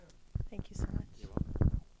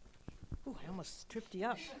almost tripped you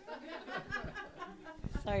up.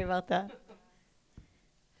 Sorry about that.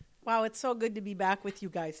 Wow, it's so good to be back with you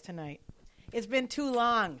guys tonight. It's been too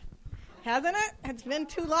long, hasn't it? It's been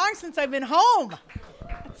too long since I've been home.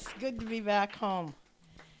 It's good to be back home.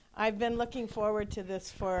 I've been looking forward to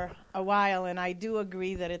this for a while, and I do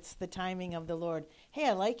agree that it's the timing of the Lord. Hey,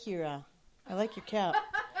 I like your cap.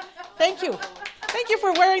 Thank you. Thank you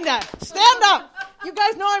for wearing that. Stand up. You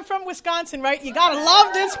guys know I'm from Wisconsin, right? You got to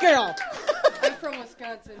love this girl. I'm from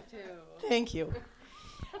Wisconsin, too. Thank you.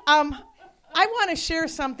 I want to share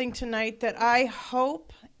something tonight that I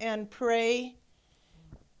hope and pray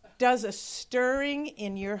does a stirring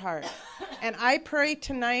in your heart. And I pray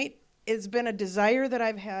tonight, it's been a desire that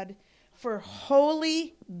I've had for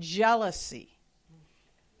holy jealousy.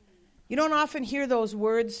 You don't often hear those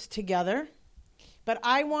words together, but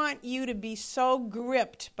I want you to be so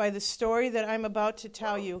gripped by the story that I'm about to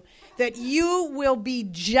tell you that you will be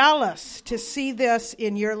jealous to see this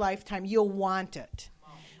in your lifetime. You'll want it.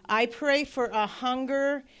 I pray for a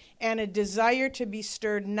hunger and a desire to be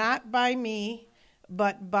stirred not by me,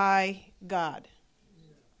 but by God.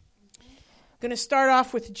 I'm going to start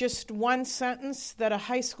off with just one sentence that a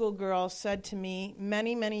high school girl said to me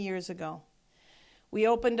many, many years ago. We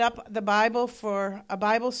opened up the Bible for a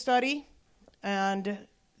Bible study, and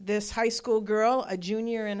this high school girl, a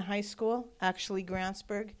junior in high school, actually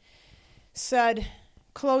Grantsburg, said,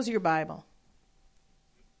 "Close your Bible."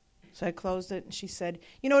 So I closed it, and she said,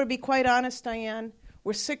 "You know, to be quite honest, Diane,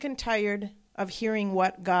 we're sick and tired of hearing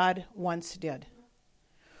what God once did.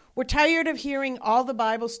 We're tired of hearing all the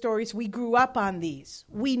Bible stories. We grew up on these.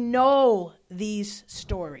 We know these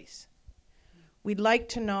stories. We'd like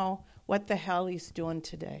to know what the hell he's doing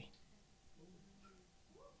today."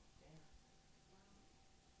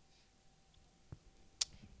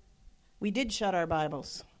 We did shut our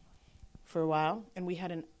Bibles for a while, and we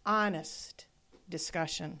had an honest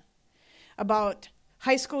discussion about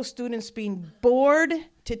high school students being bored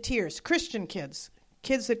to tears, Christian kids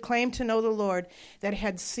that claimed to know the Lord, that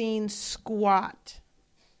had seen squat.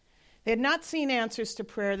 They had not seen answers to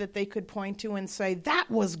prayer that they could point to and say,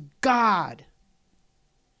 that was God.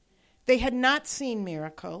 They had not seen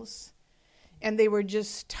miracles, and they were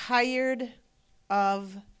just tired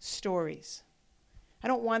of stories. I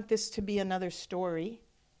don't want this to be another story.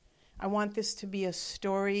 I want this to be a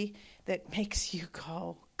story that makes you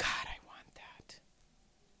go, God, I want that.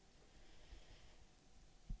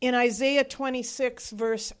 In Isaiah 26,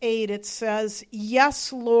 verse 8, it says,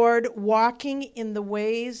 "Yes, Lord, walking in the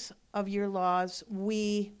ways of your laws,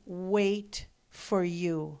 we wait for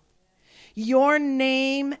you. Your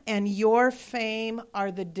name and your fame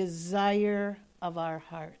are the desire of our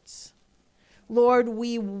hearts." Lord,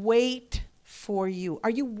 we wait for you. Are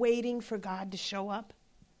you waiting for God to show up?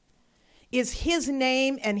 Is his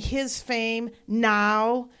name and his fame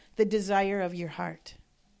now the desire of your heart?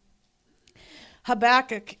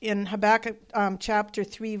 In Habakkuk chapter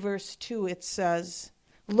 3, verse 2, it says,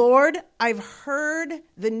 "Lord, I've heard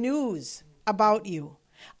the news about you.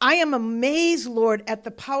 I am amazed, Lord, at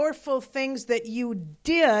the powerful things that you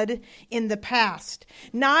did in the past.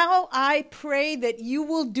 Now I pray that you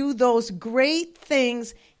will do those great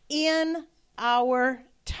things in our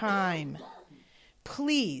time.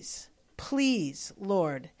 Please, please,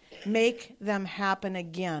 Lord, make them happen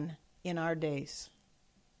again in our days."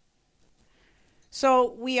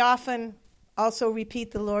 So we often also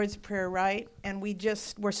repeat the Lord's Prayer, right? And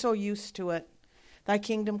we're so used to it. Thy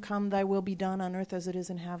kingdom come, thy will be done on earth as it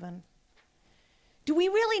is in heaven. Do we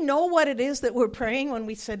really know what it is that we're praying when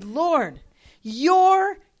we said, Lord,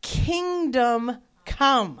 your kingdom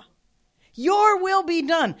come. Your will be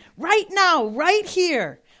done right now, right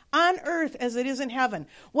here, on earth as it is in heaven.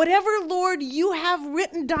 Whatever, Lord, you have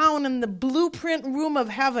written down in the blueprint room of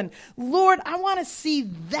heaven, Lord, I want to see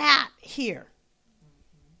that here.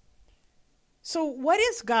 So what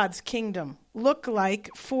does God's kingdom look like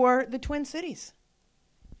for the Twin Cities?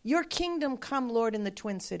 Your kingdom come, Lord, in the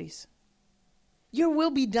Twin Cities. Your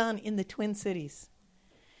will be done in the Twin Cities.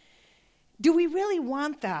 Do we really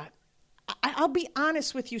want that? I'll be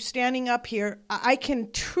honest with you, standing up here, I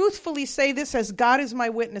can truthfully say this as God is my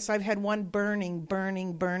witness. I've had one burning,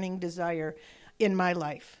 burning, burning desire in my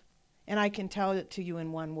life. And I can tell it to you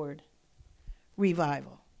in one word: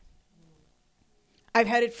 revival. I've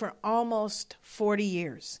had it for almost 40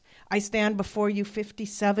 years. I stand before you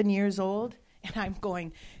 57 years old, and I'm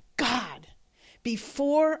going, God,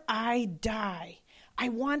 before I die, I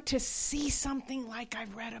want to see something like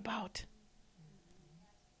I've read about.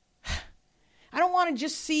 I don't want to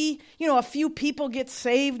just see, a few people get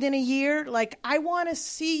saved in a year. Like, I want to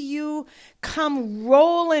see you come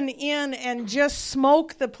rolling in and just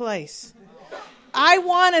smoke the place. I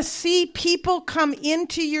want to see people come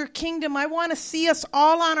into your kingdom. I want to see us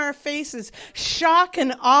all on our faces, shock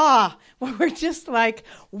and awe, where we're just like,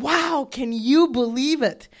 wow, can you believe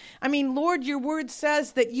it? I mean, Lord, your word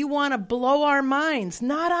says that you want to blow our minds,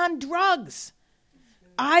 not on drugs.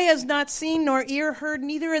 Eye has not seen nor ear heard,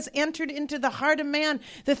 neither has entered into the heart of man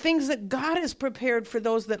the things that God has prepared for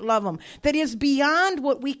those that love him. That is beyond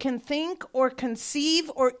what we can think or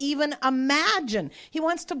conceive or even imagine. He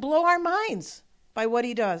wants to blow our minds by what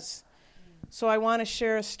he does. So I want to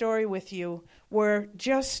share a story with you where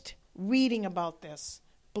just reading about this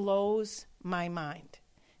blows my mind.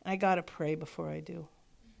 I got to pray before I do.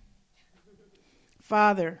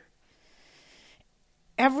 Father,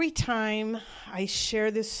 every time I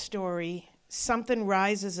share this story, something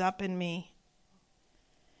rises up in me.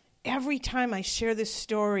 Every time I share this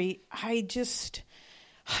story, I just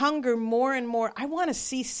hunger more and more. I want to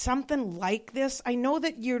see something like this. I know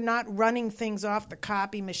that you're not running things off the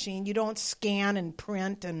copy machine. You don't scan and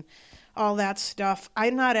print and all that stuff.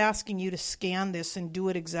 I'm not asking you to scan this and do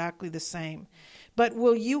it exactly the same. But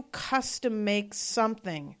will you custom make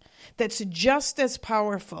something that's just as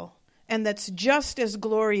powerful and that's just as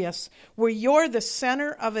glorious, where you're the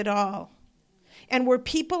center of it all, and where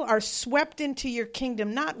people are swept into your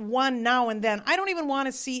kingdom, not one now and then. I don't even want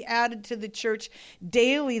to see added to the church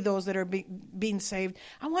daily those that are being saved.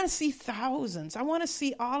 I want to see thousands. I want to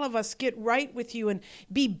see all of us get right with you and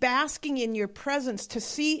be basking in your presence, to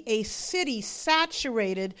see a city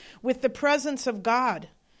saturated with the presence of God.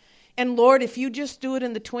 And Lord, if you just do it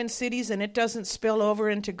in the Twin Cities and it doesn't spill over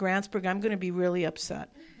into Grantsburg, I'm going to be really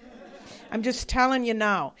upset. I'm just telling you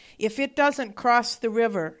now, if it doesn't cross the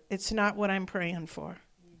river, it's not what I'm praying for.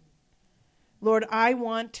 Lord, I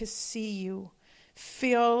want to see you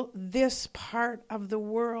fill this part of the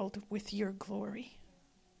world with your glory.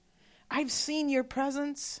 I've seen your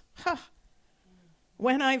presence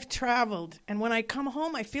when I've traveled. And when I come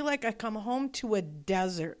home, I feel like I come home to a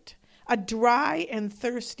desert, a dry and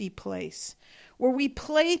thirsty place where we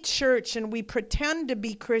play church and we pretend to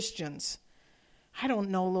be Christians. I don't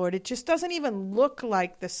know, Lord. It just doesn't even look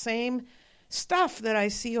like the same stuff that I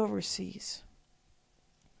see overseas.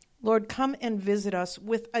 Lord, come and visit us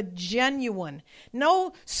with a genuine,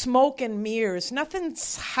 no smoke and mirrors, nothing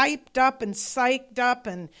hyped up and psyched up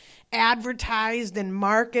and advertised and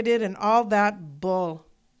marketed and all that bull.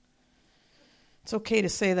 It's okay to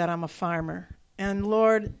say that I'm a farmer. And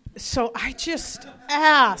Lord, so I just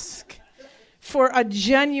ask for a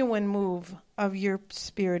genuine move of your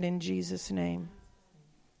Spirit in Jesus' name.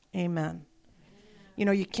 Amen. You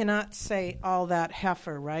know, you cannot say all that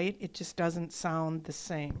heifer, right? It just doesn't sound the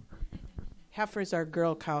same. Heifers are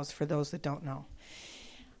girl cows, for those that don't know.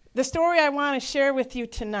 The story I want to share with you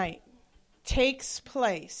tonight takes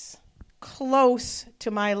place close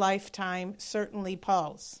to my lifetime, certainly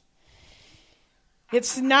Paul's.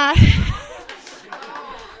 It's not...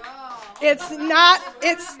 It's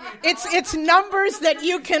numbers that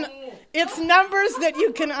you can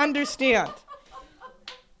understand.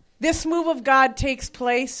 This move of God takes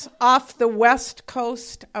place off the west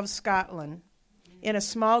coast of Scotland in a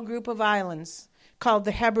small group of islands called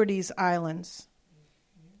the Hebrides Islands.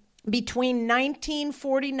 Between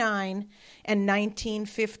 1949 and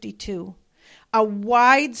 1952, a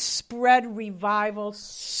widespread revival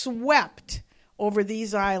swept over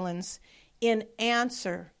these islands in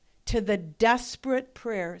answer to the desperate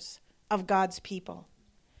prayers of God's people.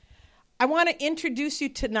 I want to introduce you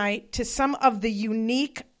tonight to some of the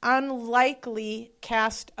unique, unlikely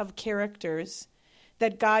cast of characters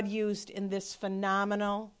that God used in this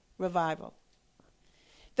phenomenal revival.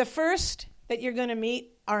 The first that you're going to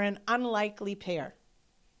meet are an unlikely pair.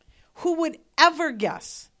 Who would ever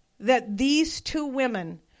guess that these two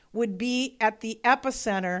women would be at the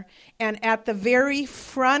epicenter and at the very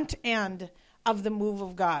front end of the move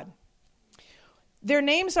of God? Their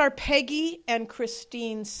names are Peggy and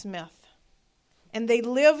Christine Smith, and they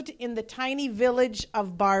lived in the tiny village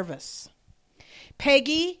of Barvis.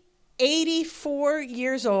 Peggy, 84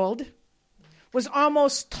 years old, was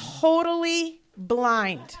almost totally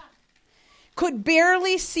blind, could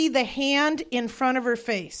barely see the hand in front of her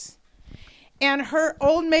face. And her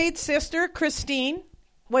old maid sister, Christine,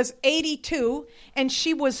 was 82, and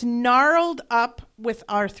she was gnarled up with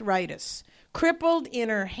arthritis, crippled in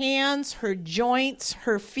her hands, her joints,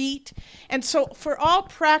 her feet. And so for all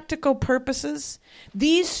practical purposes,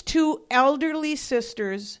 these two elderly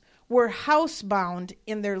sisters were housebound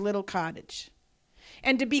in their little cottage.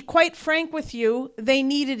 And to be quite frank with you, they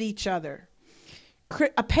needed each other.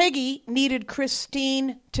 Peggy needed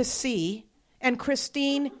Christine to see, and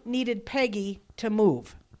Christine needed Peggy to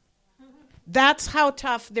move. That's how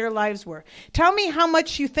tough their lives were. Tell me how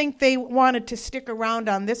much you think they wanted to stick around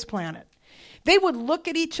on this planet. They would look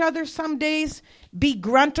at each other some days, be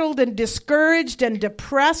gruntled and discouraged and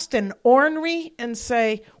depressed and ornery, and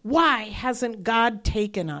say, why hasn't God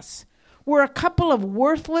taken us? We're a couple of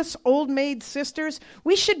worthless old maid sisters.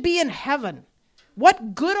 We should be in heaven.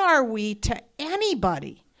 What good are we to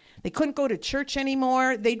anybody? They couldn't go to church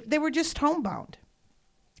anymore. They were just homebound.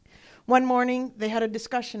 One morning, they had a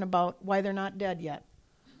discussion about why they're not dead yet.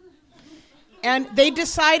 And they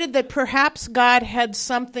decided that perhaps God had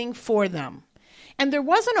something for them. And there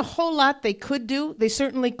wasn't a whole lot they could do. They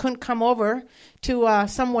certainly couldn't come over to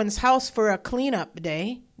someone's house for a cleanup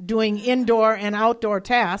day, doing indoor and outdoor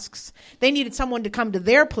tasks. They needed someone to come to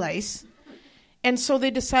their place. And so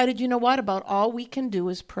they decided, you know what, about all we can do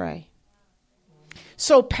is pray.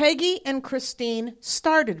 So Peggy and Christine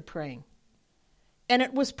started praying. And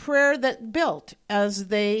it was prayer that built as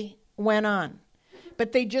they went on.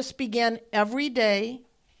 But they just began every day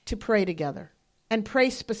to pray together and pray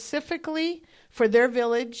specifically for their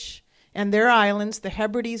village and their islands, the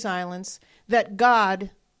Hebrides Islands, that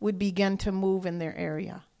God would begin to move in their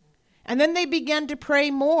area. And then they began to pray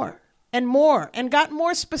more and got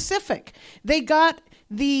more specific. They got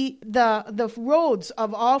the roads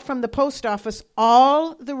of all from the post office,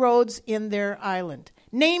 all the roads in their island,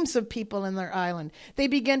 names of people in their island. They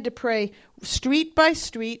began to pray street by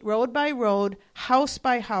street, road by road, house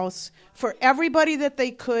by house, for everybody that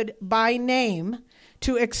they could by name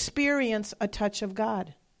to experience a touch of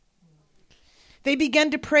God. They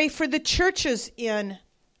began to pray for the churches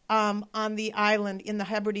on the island, in the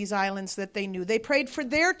Hebrides Islands that they knew. They prayed for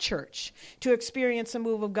their church to experience a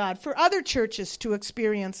move of God, for other churches to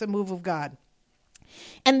experience a move of God.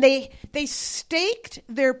 And they staked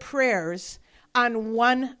their prayers on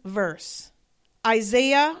one verse,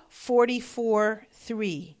 Isaiah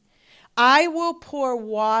 44:3. I will pour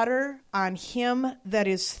water on him that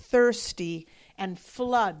is thirsty and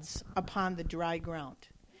floods upon the dry ground.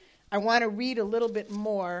 I want to read a little bit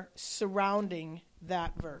more surrounding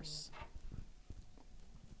that verse.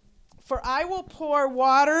 For I will pour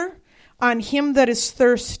water on him that is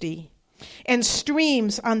thirsty, and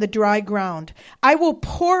streams on the dry ground. I will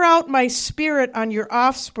pour out my spirit on your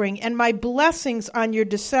offspring and my blessings on your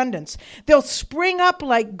descendants. They'll spring up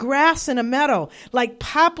like grass in a meadow, like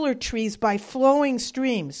poplar trees by flowing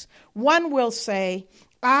streams. One will say,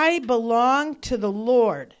 I belong to the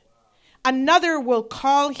Lord. Another will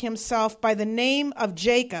call himself by the name of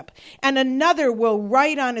Jacob, and another will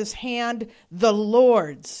write on his hand the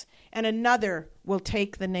Lord's, and another will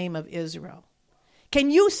take the name of Israel. Can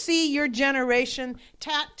you see your generation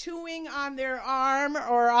tattooing on their arm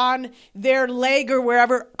or on their leg or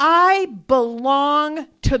wherever, I belong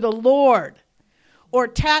to the Lord? Or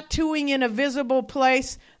tattooing in a visible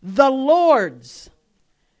place, the Lord's.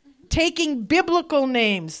 Taking biblical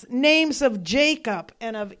names, names of Jacob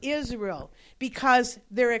and of Israel, because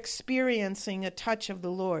they're experiencing a touch of the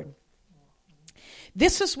Lord.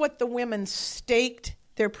 This is what the women staked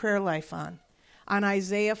their prayer life on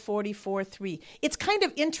Isaiah 44:3. It's kind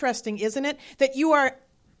of interesting, isn't it, that you are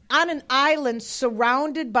on an island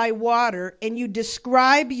surrounded by water and you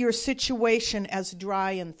describe your situation as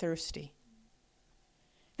dry and thirsty.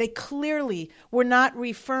 They clearly were not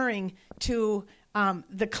referring to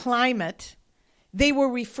the climate. They were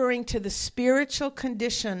referring to the spiritual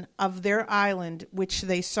condition of their island, which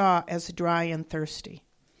they saw as dry and thirsty.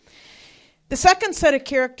 The second set of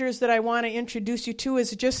characters that I want to introduce you to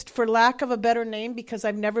is, just for lack of a better name, because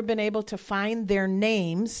I've never been able to find their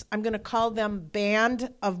names, I'm going to call them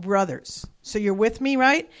Band of Brothers. So you're with me,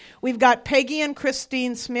 right? We've got Peggy and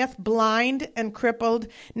Christine Smith, blind and crippled.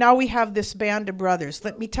 Now we have this band of brothers.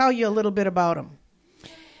 Let me tell you a little bit about them.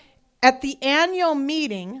 At the annual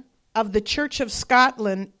meeting of the Church of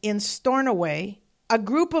Scotland in Stornoway, a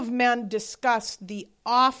group of men discussed the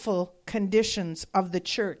awful conditions of the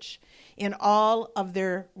church in all of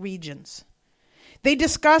their regions. They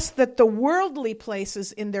discussed that the worldly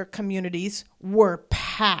places in their communities were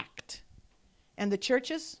packed, and the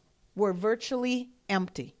churches were virtually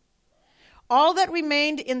empty. All that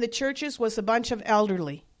remained in the churches was a bunch of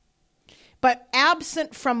elderly. But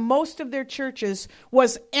absent from most of their churches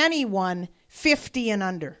was anyone 50 and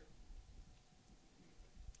under.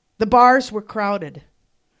 The bars were crowded.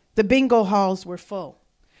 The bingo halls were full.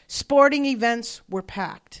 Sporting events were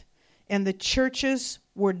packed. And the churches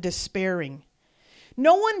were despairing.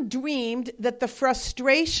 No one dreamed that the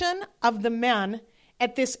frustration of the men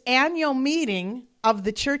at this annual meeting of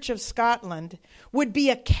the Church of Scotland would be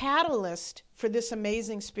a catalyst for this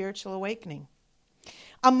amazing spiritual awakening.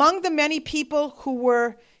 Among the many people who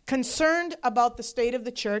were concerned about the state of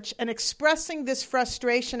the church and expressing this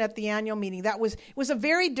frustration at the annual meeting. It was a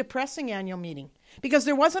very depressing annual meeting because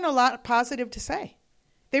there wasn't a lot positive to say.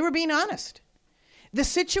 They were being honest. The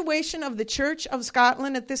situation of the Church of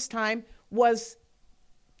Scotland at this time was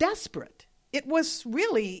desperate. It was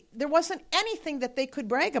really, there wasn't anything that they could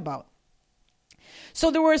brag about. So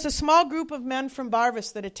there was a small group of men from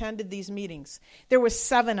Barvis that attended these meetings. There were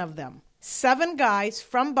 7 of them. 7 guys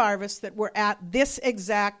from Barvis that were at this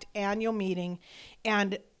exact annual meeting,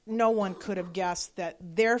 and no one could have guessed that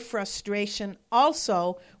their frustration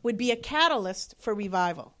also would be a catalyst for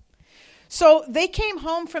revival. So they came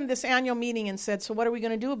home from this annual meeting and said, so what are we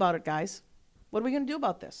going to do about it, guys? What are we going to do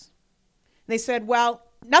about this? And they said, well,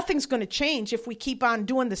 nothing's going to change if we keep on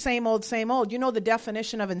doing the same old, same old. You know the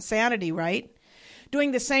definition of insanity, right?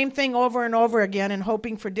 Doing the same thing over and over again and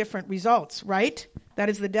hoping for different results, right? That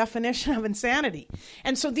is the definition of insanity.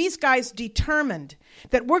 And so these guys determined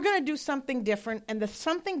that we're going to do something different, and the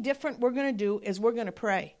something different we're going to do is we're going to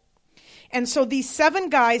pray. And so these 7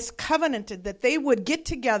 guys covenanted that they would get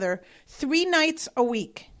together 3 nights a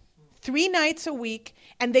week. 3 nights a week,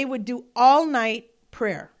 and they would do all-night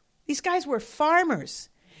prayer. These guys were farmers.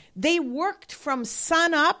 They worked from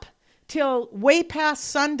sun up till way past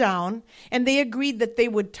sundown, and they agreed that they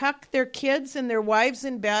would tuck their kids and their wives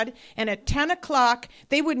in bed, and at 10 o'clock,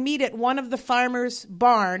 they would meet at one of the farmers'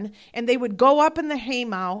 barn, and they would go up in the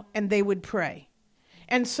haymow, and they would pray.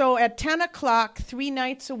 And so at 10 o'clock, 3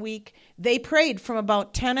 nights a week, they prayed from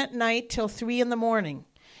about 10 at night till 3 in the morning,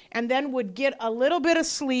 and then would get a little bit of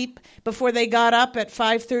sleep before they got up at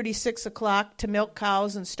 5:30, 6 o'clock to milk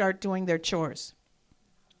cows and start doing their chores.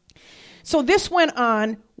 So this went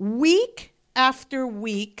on week after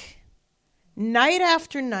week, night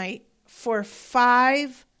after night, for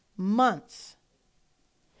 5 months.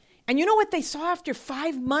 And you know what they saw after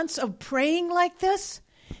 5 months of praying like this?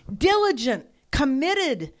 Diligent,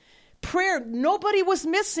 committed prayer. Nobody was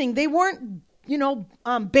missing. They weren't,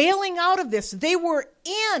 bailing out of this. They were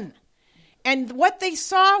in. And what they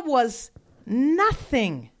saw was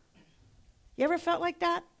nothing. You ever felt like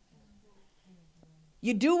that?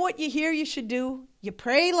 You do what you hear you should do. You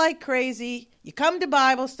pray like crazy. You come to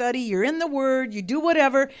Bible study. You're in the Word. You do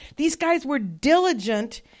whatever. These guys were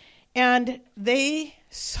diligent, and they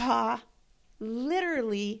saw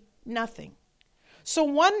literally nothing. So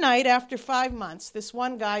one night after 5 months, this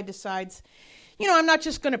one guy decides, I'm not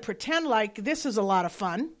just going to pretend like this is a lot of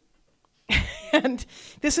fun, and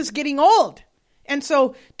this is getting old. And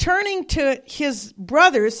so turning to his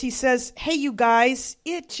brothers, he says, hey, you guys,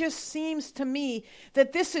 it just seems to me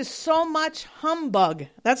that this is so much humbug.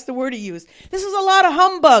 That's the word he used. This is a lot of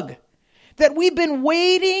humbug, that we've been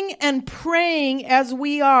waiting and praying as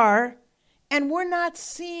we are, and we're not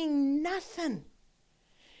seeing nothing.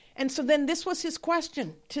 And so then this was his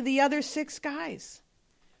question to the other 6 guys.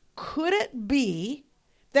 Could it be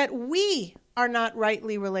that we are not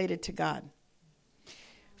rightly related to God?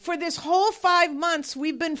 For this whole 5 months,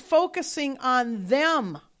 we've been focusing on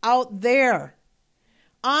them out there,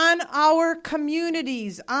 on our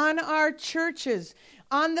communities, on our churches,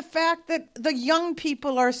 on the fact that the young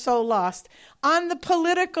people are so lost, on the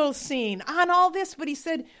political scene, on all this. But he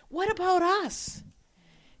said, what about us?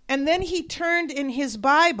 And then he turned in his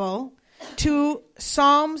Bible to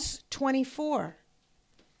Psalms 24.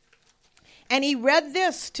 And he read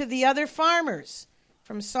this to the other farmers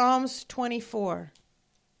from Psalms 24.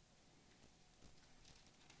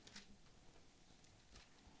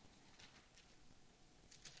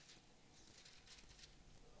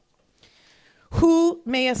 Who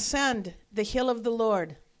may ascend the hill of the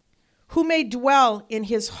Lord? Who may dwell in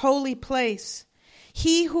his holy place?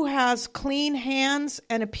 He who has clean hands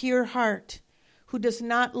and a pure heart, who does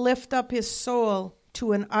not lift up his soul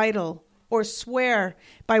to an idol or swear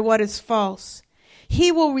by what is false.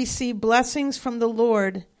 He will receive blessings from the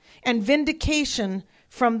Lord and vindication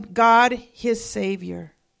from God his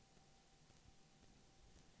Savior.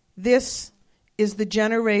 This is the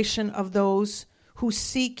generation of those who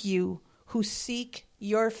seek you, who seek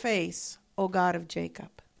your face, O God of Jacob.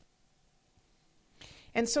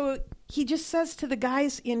 And so he just says to the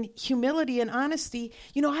guys in humility and honesty,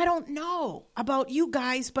 I don't know about you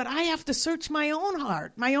guys, but I have to search my own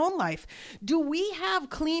heart, my own life. Do we have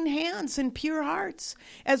clean hands and pure hearts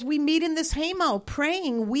as we meet in this haymow,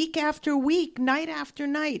 praying week after week, night after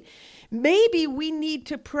night? Maybe we need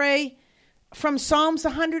to pray from Psalms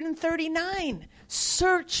 139.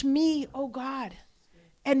 Search me, O God,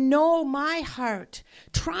 and know my heart.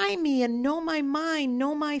 Try me and know my mind,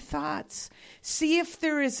 know my thoughts. See if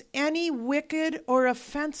there is any wicked or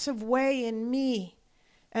offensive way in me,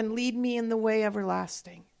 and lead me in the way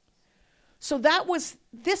everlasting. So that was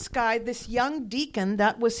this guy, this young deacon,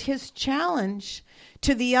 that was his challenge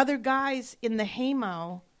to the other guys in the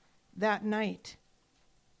haymow that night.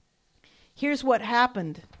 Here's what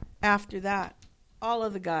happened after that. All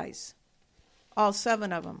of the guys, all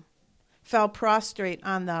 7 of them, fell prostrate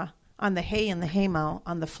on the hay in the haymow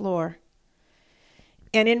on the floor.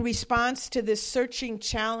 And in response to this searching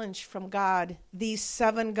challenge from God, these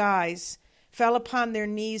 7 guys fell upon their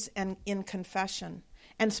knees and in confession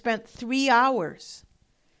and spent 3 hours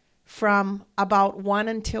from about 1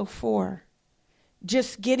 until 4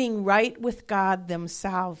 just getting right with God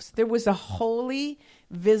themselves. There was a holy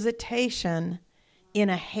visitation in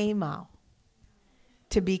a haymow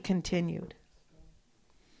to be continued.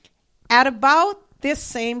 At about this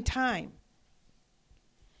same time,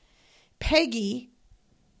 Peggy,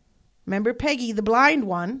 remember Peggy, the blind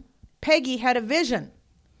one, Peggy had a vision.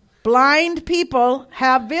 Blind people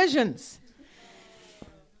have visions.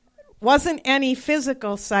 Wasn't any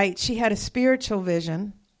physical sight. She had a spiritual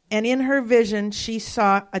vision. And in her vision, she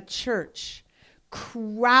saw a church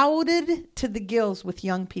crowded to the gills with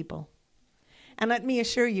young people. And let me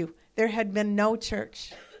assure you, there had been no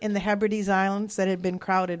church in the Hebrides Islands that had been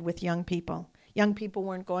crowded with young people. Young people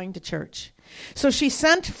weren't going to church. So she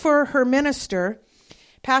sent for her minister,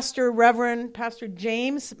 Reverend Pastor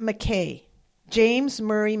James McKay, James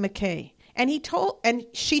Murray McKay. And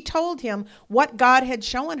she told him what God had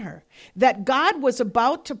shown her, that God was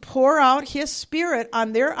about to pour out his Spirit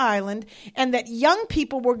on their island, and that young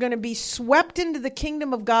people were going to be swept into the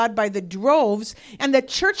kingdom of God by the droves, and that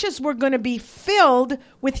churches were going to be filled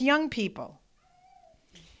with young people.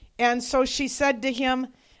 And so she said to him,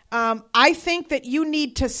 I think that you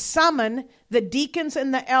need to summon the deacons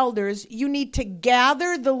and the elders. You need to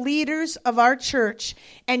gather the leaders of our church,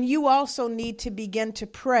 and you also need to begin to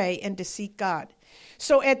pray and to seek God.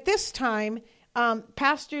 So at this time,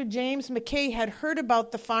 Pastor James McKay had heard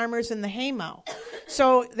about the farmers in the haymow.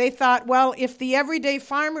 So they thought, well, if the everyday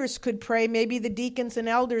farmers could pray, maybe the deacons and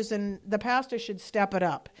elders and the pastor should step it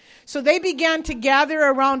up. So they began to gather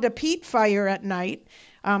around a peat fire at night,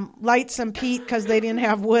 light some peat because they didn't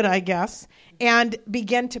have wood, I guess, and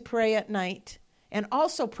begin to pray at night and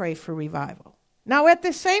also pray for revival. Now, at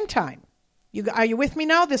the same time, are you with me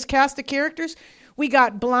now, this cast of characters? We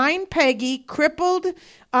got blind Peggy, crippled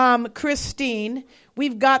Christine.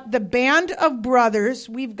 We've got the band of brothers.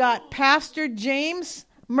 We've got Pastor James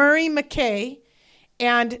Murray McKay.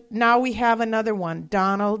 And now we have another one,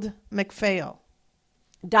 Donald McPhail.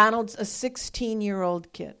 Donald's a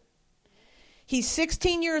 16-year-old kid. He's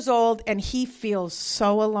 16 years old, and he feels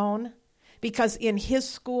so alone because in his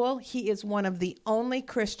school, he is one of the only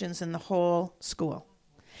Christians in the whole school.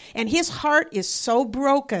 And his heart is so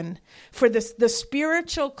broken for the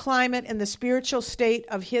spiritual climate and the spiritual state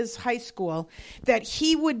of his high school that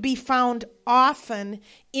he would be found often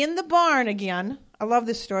in the barn again. I love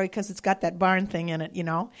this story because it's got that barn thing in it, you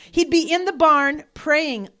know. He'd be in the barn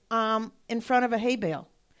praying in front of a hay bale.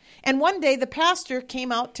 And one day the pastor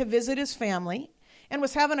came out to visit his family and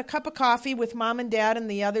was having a cup of coffee with mom and dad and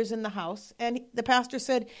the others in the house. And the pastor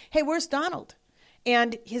said, hey, where's Donald?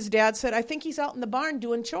 And his dad said, I think he's out in the barn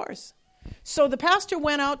doing chores. So the pastor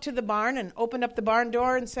went out to the barn and opened up the barn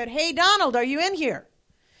door and said, hey, Donald, are you in here?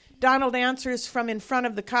 Donald answers from in front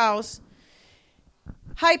of the cows,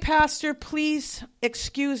 hi, pastor, please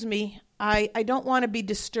excuse me. I don't want to be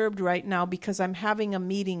disturbed right now because I'm having a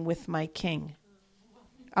meeting with my king.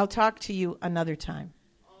 I'll talk to you another time.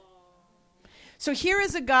 So here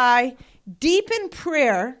is a guy deep in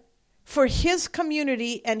prayer for his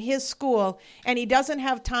community and his school, and he doesn't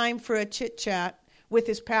have time for a chit-chat with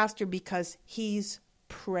his pastor because he's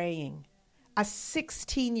praying. A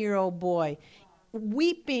 16-year-old boy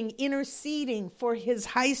weeping, interceding for his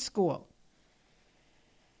high school.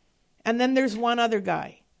 And then there's one other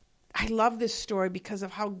guy. I love this story because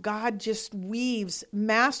of how God just weaves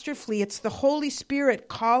masterfully. It's the Holy Spirit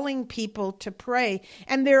calling people to pray.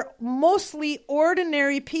 And they're mostly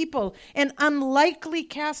ordinary people, an unlikely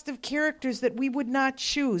cast of characters that we would not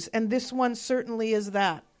choose. And this one certainly is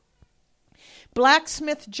that.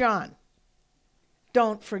 Blacksmith John.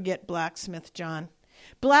 Don't forget Blacksmith John.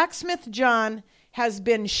 Blacksmith John has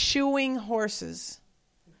been shoeing horses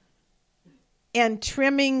and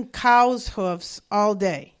trimming cows' hoofs all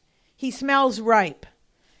day. He smells ripe.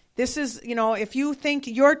 This is, if you think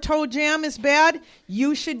your toe jam is bad,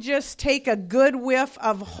 you should just take a good whiff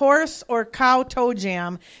of horse or cow toe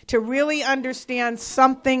jam to really understand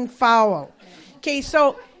something foul. Okay,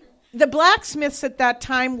 so the blacksmiths at that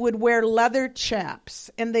time would wear leather chaps,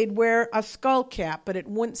 and they'd wear a skull cap, but it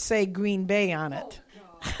wouldn't say Green Bay on it.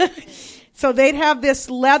 So they'd have this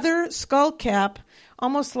leather skull cap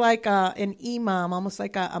almost like an imam, almost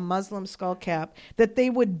like a Muslim skull cap, that they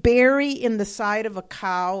would bury in the side of a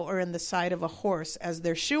cow or in the side of a horse as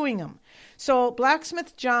they're shoeing them. So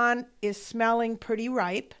Blacksmith John is smelling pretty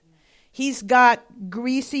ripe. He's got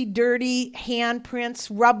greasy, dirty handprints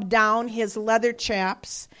rubbed down his leather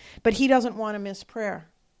chaps, but he doesn't want to miss prayer.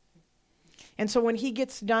 And so when he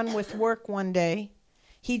gets done with work one day,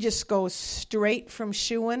 he just goes straight from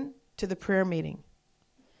shoeing to the prayer meeting.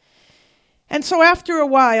 And so after a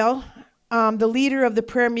while, the leader of the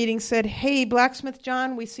prayer meeting said, "Hey, Blacksmith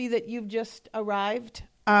John, we see that you've just arrived.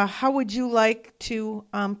 How would you like to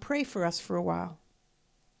pray for us for a while?"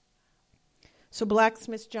 So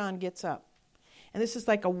Blacksmith John gets up. And this is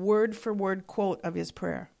like a word-for-word quote of his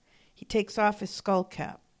prayer. He takes off his skull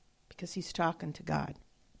cap because he's talking to God.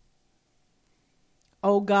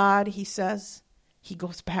 "Oh God," he says, he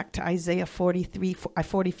goes back to Isaiah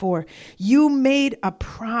 44. "You made a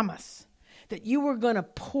promise that you were going to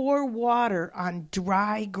pour water on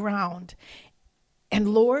dry ground.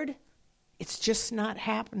 And Lord, it's just not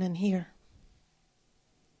happening here."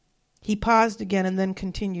 He paused again and then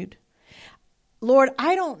continued. "Lord,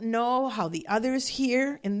 I don't know how the others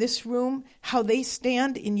here in this room, how they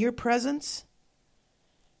stand in your presence.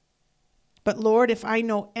 But Lord, if I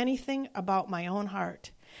know anything about my own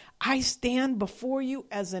heart, I stand before you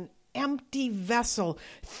as an empty vessel,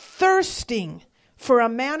 thirsting for a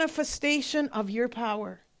manifestation of your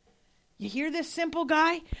power." You hear this, simple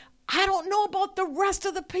guy? I don't know about the rest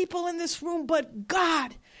of the people in this room, but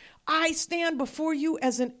God, I stand before you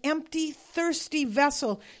as an empty, thirsty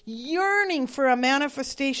vessel, yearning for a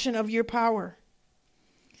manifestation of your power.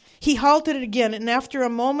 He halted it again, and after a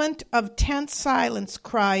moment of tense silence,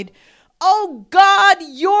 cried, "Oh God,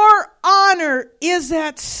 your honor is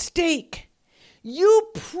at stake. You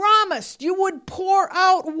promised you would pour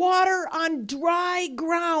out water on dry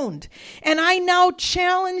ground, and I now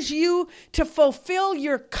challenge you to fulfill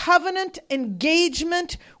your covenant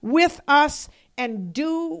engagement with us and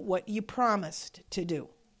do what you promised to do."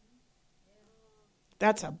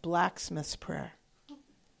 That's a blacksmith's prayer.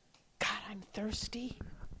 God, I'm thirsty.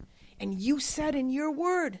 And you said in your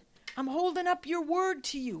word, I'm holding up your word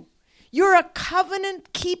to you. You're a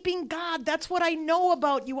covenant-keeping God. That's what I know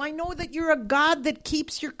about you. I know that you're a God that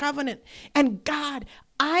keeps your covenant. And God,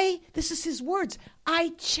 this is his words, I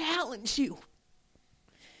challenge you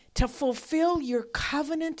to fulfill your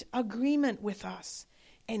covenant agreement with us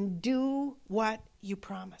and do what you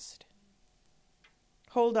promised.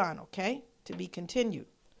 Hold on, okay? To be continued.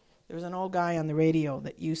 There was an old guy on the radio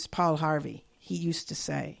that Paul Harvey, he used to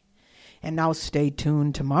say, and now stay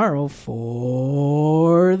tuned tomorrow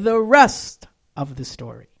for the rest of the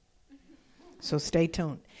story. So stay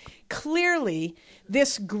tuned. Clearly,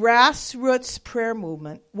 this grassroots prayer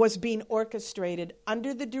movement was being orchestrated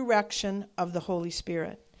under the direction of the Holy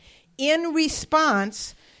Spirit in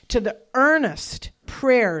response to the earnest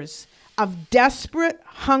prayers of desperate,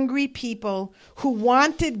 hungry people who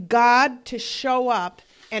wanted God to show up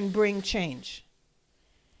and bring change.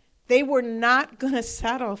 They were not going to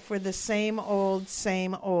settle for the same old,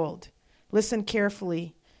 same old. Listen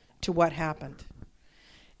carefully to what happened.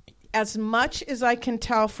 As much as I can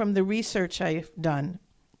tell from the research I've done,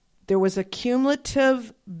 there was a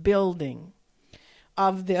cumulative building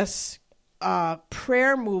of this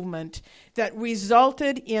prayer movement that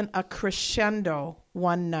resulted in a crescendo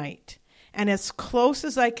one night. And as close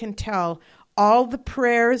as I can tell, all the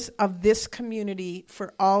prayers of this community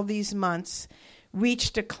for all these months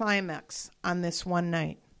reached a climax on this one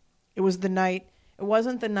night. It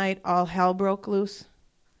wasn't the night all hell broke loose.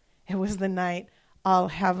 It was the night all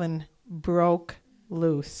heaven broke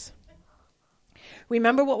loose.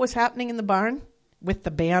 Remember what was happening in the barn with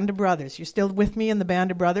the band of brothers? You're still with me in the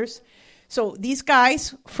band of brothers? So these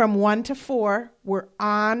guys from 1 to 4 were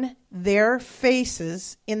on their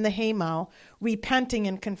faces in the haymow, repenting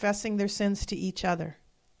and confessing their sins to each other.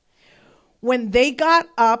 When they got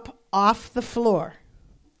up off the floor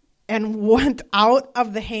and went out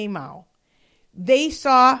of the haymow, they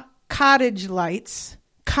saw cottage lights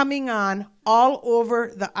coming on all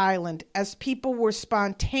over the island as people were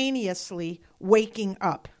spontaneously waking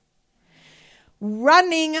up,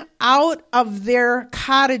 running out of their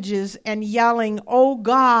cottages and yelling, oh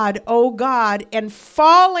God," and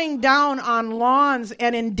falling down on lawns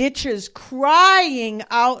and in ditches, crying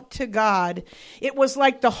out to God. It was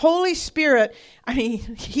like the Holy Spirit,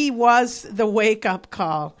 he was the wake-up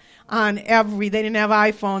call on they didn't have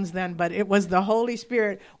iPhones then, but it was the Holy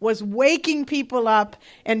Spirit was waking people up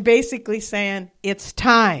and basically saying, it's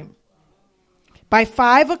time. By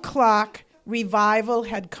 5 o'clock, revival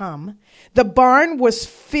had come. The barn was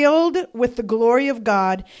filled with the glory of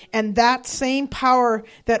God, and that same power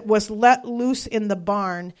that was let loose in the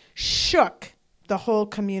barn shook the whole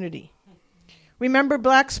community. Remember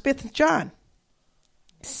Blacksmith John?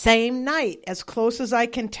 Same night, as close as I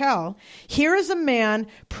can tell, here is a man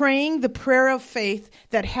praying the prayer of faith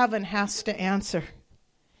that heaven has to answer.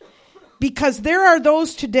 Because there are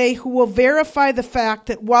those today who will verify the fact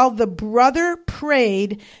that while the brother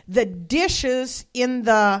prayed, the dishes in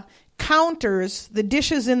the counters, the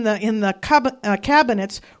dishes in the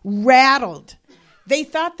cabinets rattled. They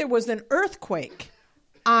thought there was an earthquake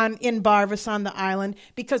in Barvas on the island,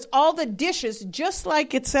 because all the dishes, just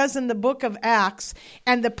like it says in the book of Acts,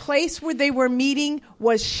 and the place where they were meeting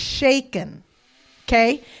was shaken.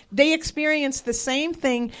 Okay? They experienced the same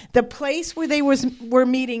thing. The place where they were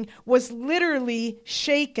meeting was literally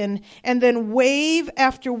shaken, and then wave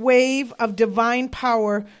after wave of divine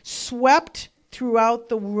power swept throughout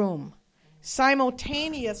the room.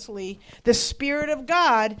 Simultaneously, the Spirit of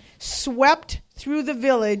God swept through the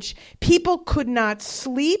village. People could not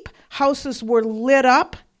sleep. Houses were lit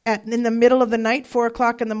up in the middle of the night, 4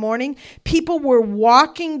 o'clock in the morning. People were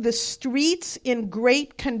walking the streets in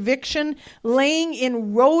great conviction, laying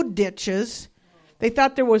in road ditches. They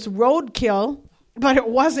thought there was roadkill, but it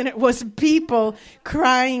wasn't. It was people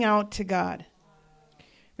crying out to God.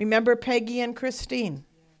 Remember Peggy and Christine?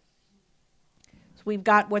 So we've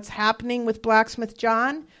got what's happening with Blacksmith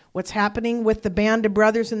John, what's happening with the band of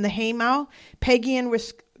brothers in the Haymow. Peggy and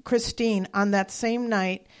Christine, on that same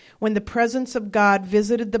night, when the presence of God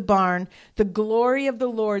visited the barn, the glory of the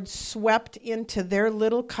Lord swept into their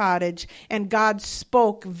little cottage, and God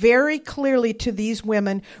spoke very clearly to these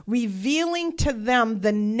women, revealing to them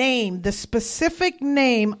the name, the specific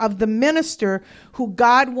name of the minister who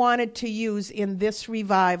God wanted to use in this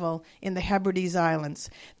revival in the Hebrides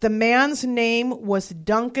Islands. The man's name was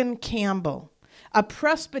Duncan Campbell, a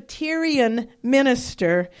Presbyterian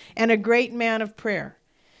minister and a great man of prayer.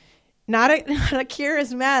 Not a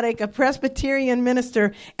charismatic, a Presbyterian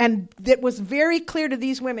minister, and it was very clear to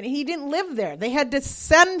these women. He didn't live there. They had to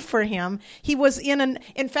send for him. He was in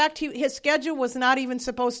fact, his schedule was not even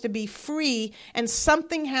supposed to be free, and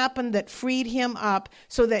something happened that freed him up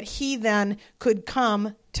so that he then could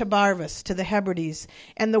come to Barvas, to the Hebrides.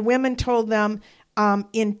 And the women told them,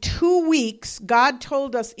 in 2 weeks, God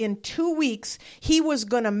told us in 2 weeks, he was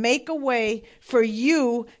going to make a way for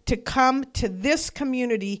you to come to this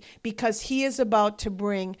community, because he is about to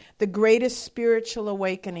bring the greatest spiritual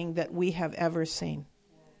awakening that we have ever seen.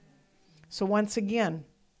 So once again,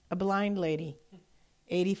 a blind lady,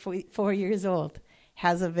 84 years old,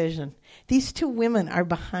 has a vision. These two women are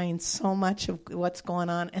behind so much of what's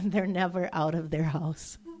going on, and they're never out of their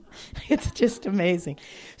house. It's just amazing.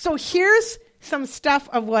 So here's some stuff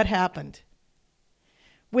of what happened.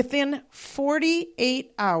 Within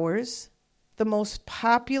 48 hours, the most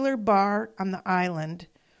popular bar on the island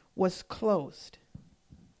was closed.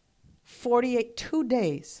 2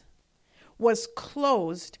 days was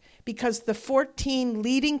closed because the 14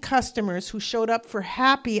 leading customers who showed up for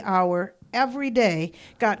happy hour every day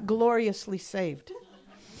got gloriously saved.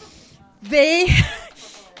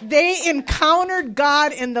 They encountered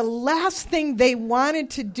God, and the last thing they wanted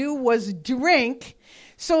to do was drink.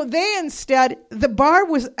 So the bar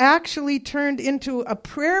was actually turned into a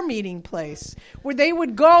prayer meeting place where they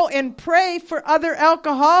would go and pray for other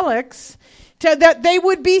alcoholics that they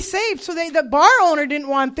would be saved. So the bar owner didn't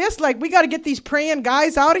want this. Like, we got to get these praying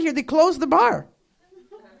guys out of here. They closed the bar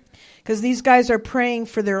because these guys are praying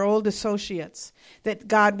for their old associates that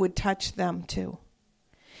God would touch them too.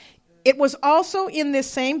 It was also in this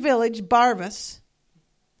same village, Barvas,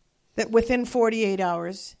 that within 48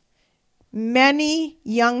 hours, many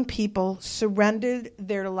young people surrendered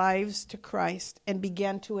their lives to Christ and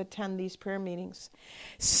began to attend these prayer meetings.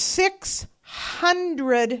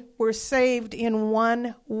 600 were saved in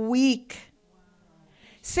 1 week.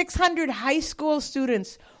 600 high school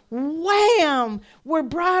students, wham, were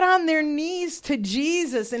brought on their knees to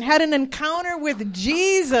Jesus and had an encounter with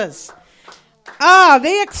Jesus.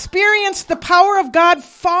 They experienced the power of God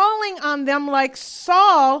falling on them like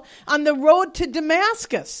Saul on the road to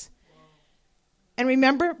Damascus. And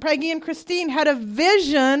remember, Peggy and Christine had a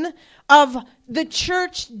vision of the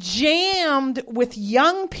church jammed with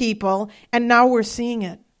young people, and now we're seeing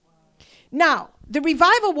it. Now, the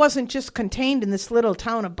revival wasn't just contained in this little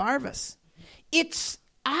town of Barvas. It's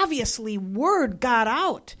obviously word got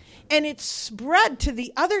out, and it spread to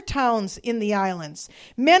the other towns in the islands.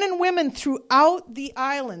 Men and women throughout the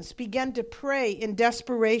islands began to pray in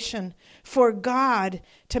desperation for God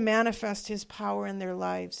to manifest his power in their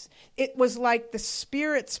lives. It was like the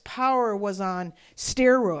Spirit's power was on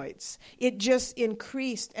steroids. It just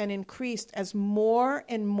increased and increased as more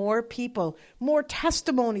and more people, more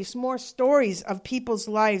testimonies, more stories of people's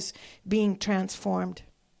lives being transformed.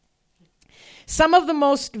 Some of the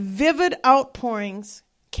most vivid outpourings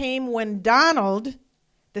came when Donald,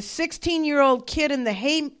 the 16-year-old kid on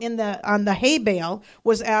the hay bale,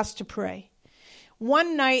 was asked to pray.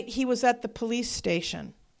 One night he was at the police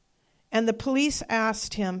station, and the police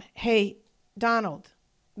asked him, "Hey, Donald,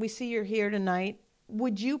 we see you're here tonight.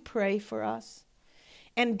 Would you pray for us?"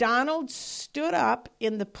 And Donald stood up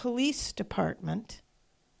in the police department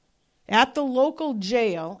at the local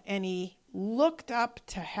jail, and he looked up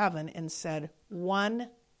to heaven and said one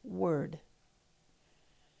word: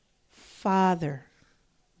 Father.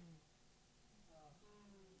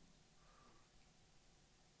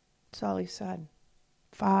 That's all he said.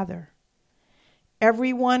 Father.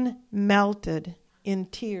 Everyone melted in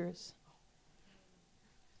tears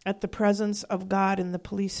at the presence of God in the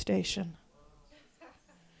police station.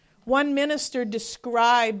 One minister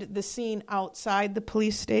described the scene outside the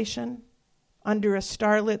police station under a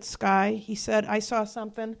starlit sky. He said, "I saw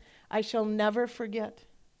something I shall never forget.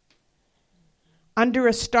 Under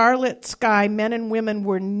a starlit sky, men and women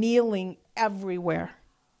were kneeling everywhere.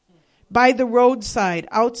 By the roadside,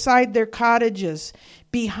 outside their cottages,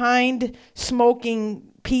 behind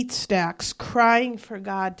smoking peat stacks, crying for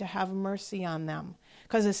God to have mercy on them.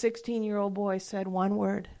 Because a 16-year-old boy said one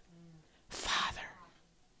word: Father.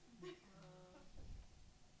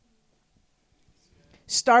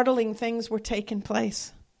 Startling things were taking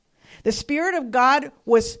place. The Spirit of God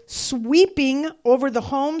was sweeping over the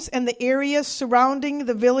homes and the areas surrounding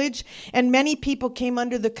the village, and many people came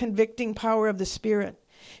under the convicting power of the Spirit.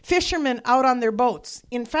 Fishermen out on their boats.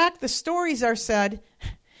 In fact, the stories are said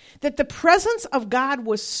that the presence of God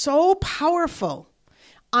was so powerful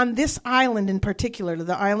on this island in particular,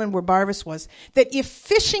 the island where Barvas was, that if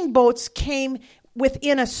fishing boats came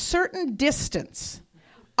within a certain distance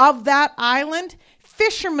of that island,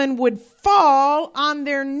 fishermen would fall on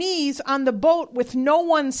their knees on the boat with no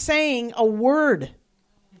one saying a word,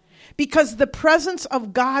 because the presence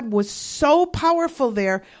of God was so powerful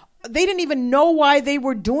there. They didn't even know why they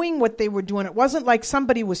were doing what they were doing. It wasn't like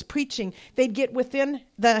somebody was preaching. They'd get within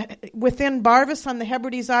Barvas on the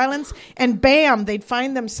Hebrides Islands, and bam, they'd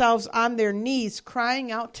find themselves on their knees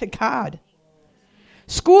crying out to God.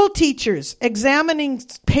 School teachers examining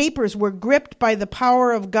papers were gripped by the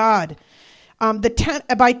power of God.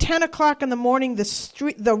 By 10 o'clock in the morning,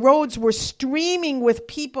 the roads were streaming with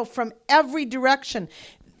people from every direction,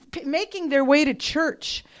 making their way to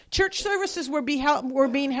church. Church services were being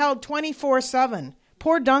held 24/7.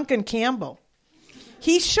 Poor Duncan Campbell.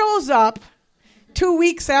 He shows up 2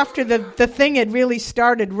 weeks after the thing had really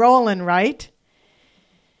started rolling, right?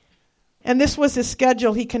 And this was his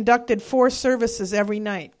schedule. He conducted 4 services every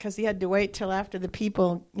night because he had to wait till after the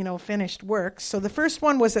people, finished work. So the first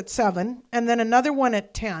one was at 7, and then another one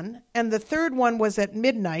at 10, and the third one was at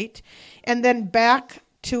midnight, and then back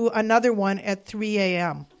to another one at 3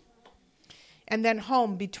 a.m., and then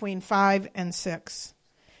home between 5 and 6.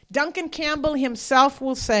 Duncan Campbell himself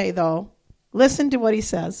will say, though, listen to what he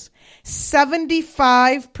says,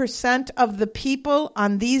 75% of the people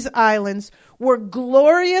on these islands were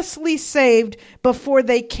gloriously saved before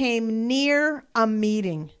they came near a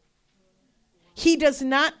meeting. He does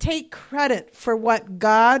not take credit for what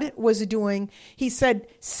God was doing. He said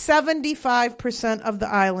 75% of the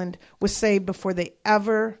island was saved before they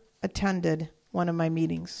ever attended one of my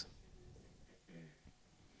meetings.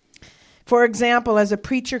 For example, as a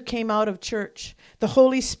preacher came out of church, the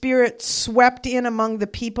Holy Spirit swept in among the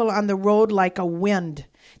people on the road like a wind.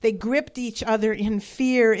 They gripped each other in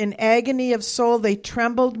fear, in agony of soul. They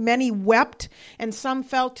trembled. Many wept, and some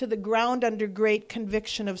fell to the ground under great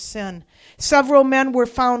conviction of sin. Several men were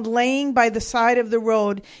found laying by the side of the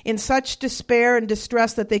road in such despair and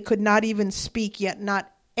distress that they could not even speak, yet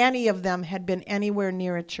not any of them had been anywhere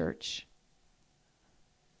near a church.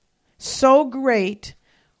 So great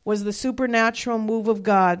was the supernatural move of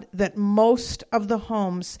God that most of the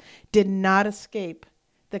homes did not escape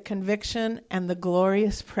the conviction and the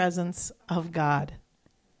glorious presence of God.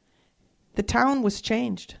 The town was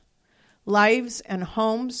changed. Lives and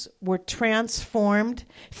homes were transformed.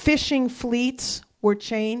 Fishing fleets were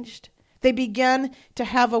changed. They began to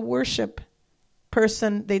have a worship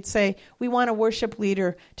person, they'd say, we want a worship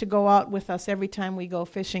leader to go out with us every time we go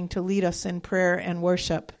fishing to lead us in prayer and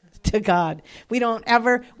worship to God. We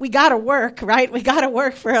got to work, right? We got to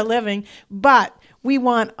work for a living, but we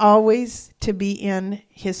want always to be in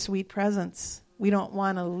his sweet presence. We don't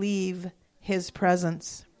want to leave his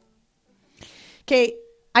presence. Okay,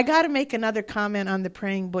 I got to make another comment on the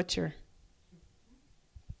praying butcher.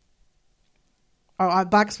 Oh,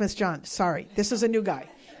 Blacksmith John. Sorry, this is a new guy.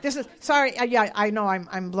 Yeah, I know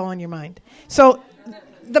I'm blowing your mind. So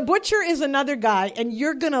the butcher is another guy, and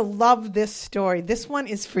you're going to love this story. This one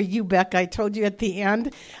is for you, Beck. I told you at the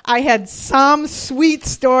end, I had some sweet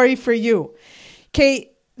story for you.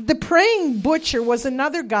 Okay, the praying butcher was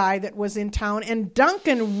another guy that was in town, and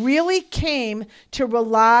Duncan really came to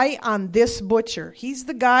rely on this butcher. He's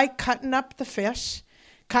the guy cutting up the fish,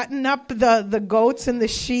 cutting up the goats and the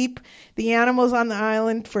sheep, the animals on the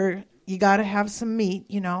island for, you got to have some meat,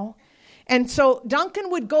 you know. And so Duncan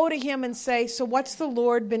would go to him and say, so what's the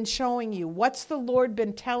Lord been showing you? What's the Lord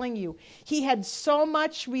been telling you? He had so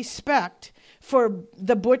much respect for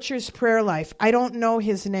the butcher's prayer life. I don't know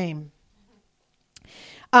his name.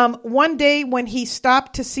 One day when he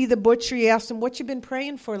stopped to see the butcher, he asked him, what you been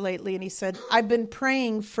praying for lately? And he said, I've been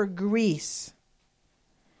praying for Greece.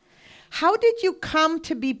 How did you come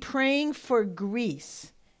to be praying for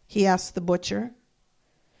Greece? He asked the butcher.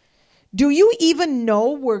 Do you even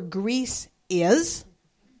know where Greece is?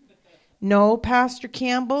 No, Pastor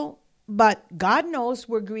Campbell, but God knows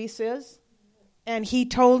where Greece is. And he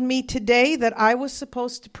told me today that I was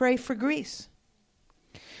supposed to pray for Greece.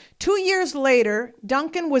 2 years later,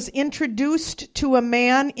 Duncan was introduced to a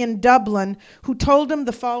man in Dublin who told him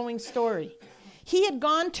the following story. He had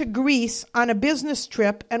gone to Greece on a business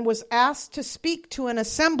trip and was asked to speak to an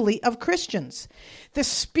assembly of Christians. The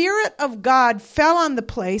Spirit of God fell on the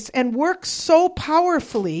place and worked so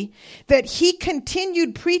powerfully that he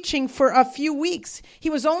continued preaching for a few weeks. He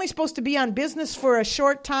was only supposed to be on business for a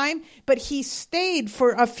short time, but he stayed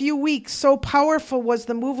for a few weeks. So powerful was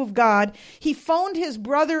the move of God. He phoned his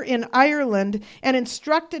brother in Ireland and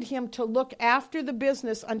instructed him to look after the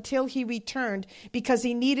business until he returned because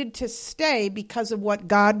he needed to stay because of what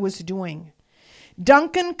God was doing.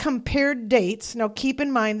 Duncan compared dates. Now keep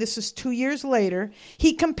in mind, this is 2 years later.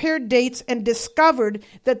 He compared dates and discovered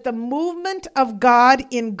that the movement of God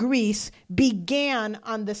in Greece began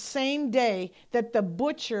on the same day that the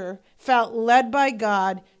butcher felt led by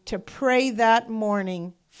God to pray that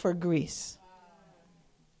morning for Greece.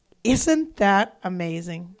 Isn't that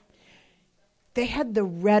amazing? They had the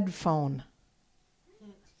red phone.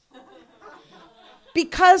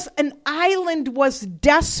 Because an island was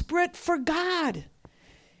desperate for God.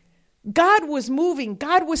 God was moving.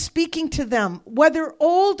 God was speaking to them, whether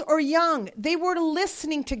old or young. They were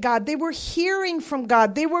listening to God. They were hearing from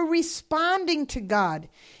God. They were responding to God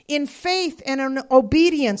in faith and in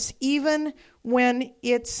obedience, even when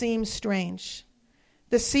it seems strange.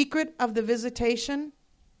 The secret of the visitation?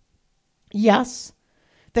 Yes,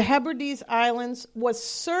 the Hebrides Islands was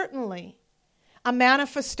certainly a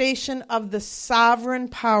manifestation of the sovereign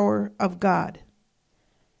power of God.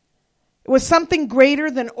 It was something greater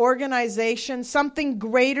than organization, something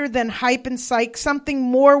greater than hype and psych, something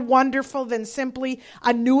more wonderful than simply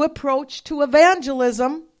a new approach to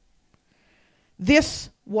evangelism. This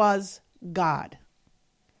was God.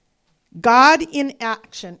 God in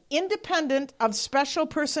action, independent of special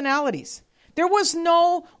personalities. There was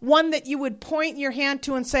no one that you would point your hand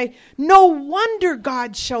to and say, no wonder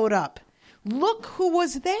God showed up. Look who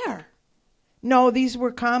was there. No, these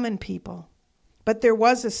were common people. But there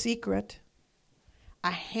was a secret. A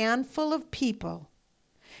handful of people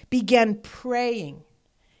began praying,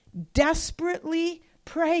 desperately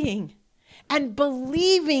praying, and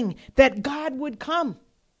believing that God would come.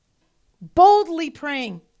 Boldly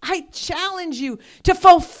praying. I challenge you to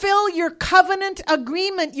fulfill your covenant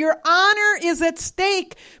agreement. Your honor is at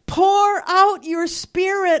stake. Pour out your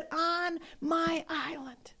Spirit on my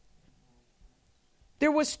island.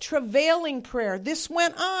 There was travailing prayer. This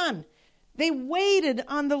went on. They waited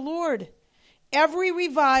on the Lord. Every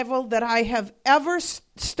revival that I have ever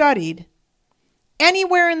studied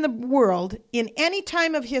anywhere in the world, in any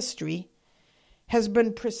time of history, has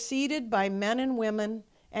been preceded by men and women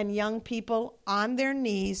and young people on their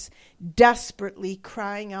knees, desperately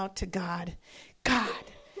crying out to God, God,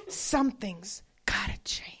 something's got to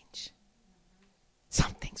change.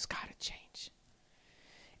 Something's got to change.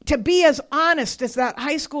 To be as honest as that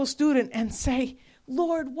high school student and say,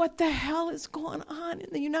 Lord, what the hell is going on in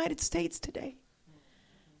the United States today?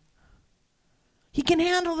 He can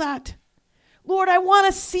handle that. Lord, I want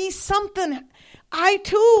to see something. I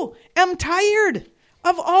too am tired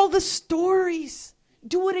of all the stories.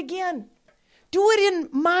 Do it again. Do it in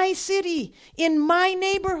my city, in my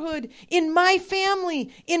neighborhood, in my family,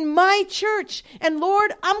 in my church. And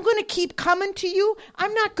Lord, I'm going to keep coming to you.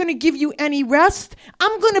 I'm not going to give you any rest.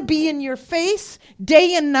 I'm going to be in your face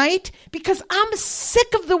day and night because I'm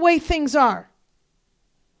sick of the way things are.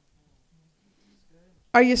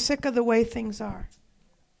 Are you sick of the way things are?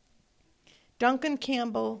 Duncan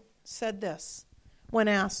Campbell said this when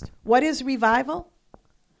asked, what is revival?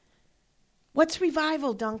 What's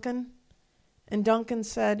revival, Duncan? And Duncan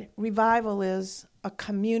said, revival is a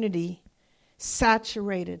community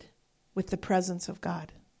saturated with the presence of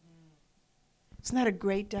God. Isn't that a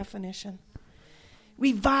great definition?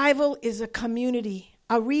 Revival is a community,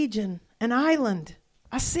 a region, an island,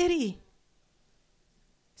 a city,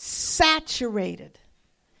 saturated,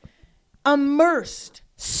 immersed,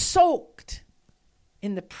 soaked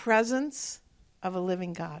in the presence of a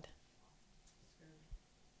living God.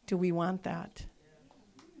 Do we want that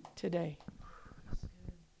today?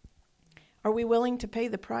 Are we willing to pay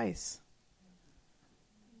the price?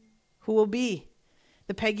 Who will be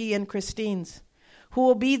the Peggy and Christines? Who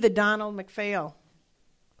will be the Donald McPhail?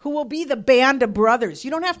 Who will be the band of brothers? You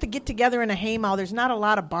don't have to get together in a haymow. There's not a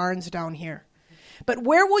lot of barns down here. But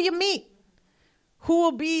where will you meet? Who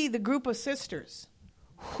will be the group of sisters?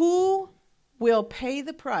 Who will pay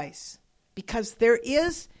the price? Because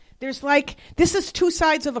there's this is two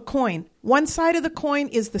sides of a coin. One side of the coin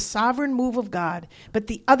is the sovereign move of God, but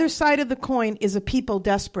the other side of the coin is a people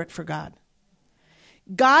desperate for God.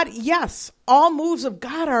 God, yes, all moves of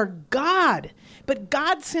God are God, but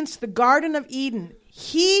God, since the Garden of Eden,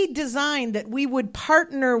 He designed that we would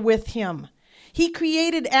partner with Him. He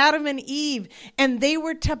created Adam and Eve, and they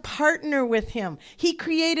were to partner with Him. He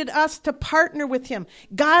created us to partner with Him.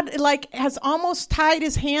 God, has almost tied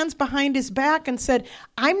His hands behind His back and said,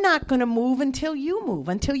 I'm not going to move until you move,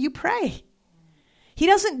 until you pray. He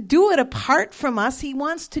doesn't do it apart from us. He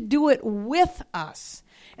wants to do it with us.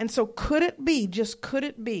 And so could it be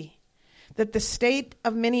that the state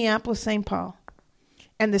of Minneapolis, St. Paul,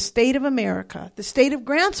 and the state of America, the state of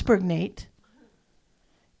Grantsburg, Nate,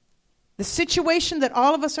 the situation that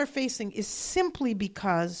all of us are facing is simply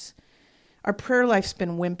because our prayer life's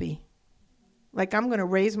been wimpy. Like, I'm going to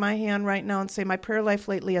raise my hand right now and say my prayer life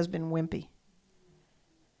lately has been wimpy.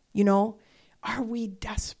 You know, are we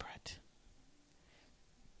desperate?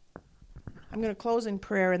 I'm going to close in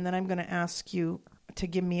prayer, and then I'm going to ask you to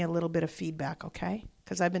give me a little bit of feedback, okay?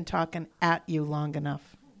 Because I've been talking at you long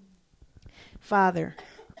enough. Father,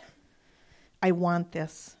 I want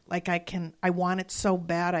this. I want it so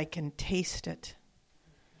bad I can taste it.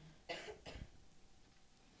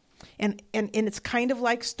 And it's kind of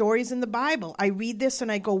like stories in the Bible. I read this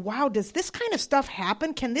and I go, wow, does this kind of stuff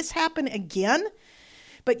happen? Can this happen again?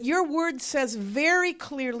 But your word says very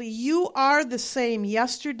clearly, you are the same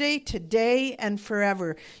yesterday, today, and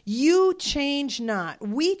forever. You change not.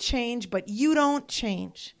 We change, but you don't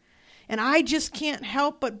change. And I just can't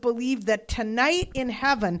help but believe that tonight in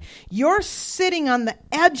heaven, you're sitting on the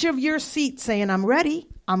edge of your seat saying, I'm ready,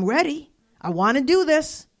 I want to do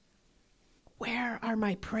this. Where are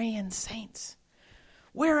my praying saints?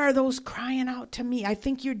 Where are those crying out to me? I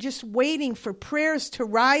think you're just waiting for prayers to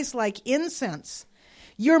rise like incense.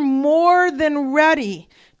 You're more than ready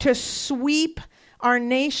to sweep our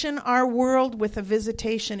nation, our world with a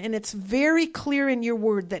visitation. And it's very clear in your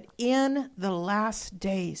word that in the last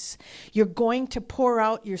days, you're going to pour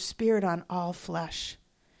out your Spirit on all flesh.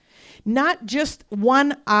 Not just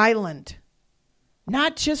one island,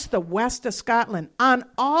 not just the west of Scotland, on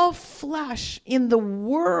all flesh in the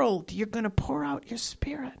world, you're going to pour out your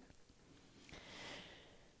Spirit.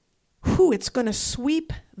 It's going to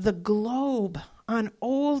sweep the globe on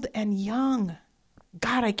old and young.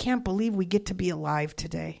 God, I can't believe we get to be alive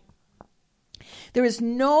today. There is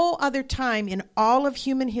no other time in all of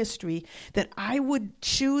human history that I would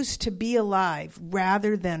choose to be alive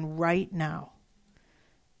rather than right now.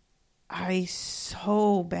 I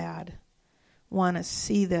so bad want to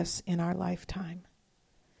see this in our lifetime.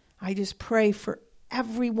 I just pray for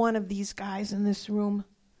every one of these guys in this room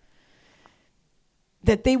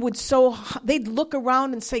that they'd look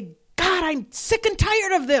around and say, God, I'm sick and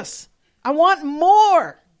tired of this. I want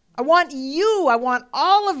more. I want you. I want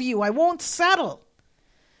all of you. I won't settle.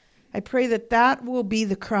 I pray that will be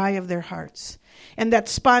the cry of their hearts. And that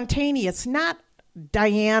spontaneous, not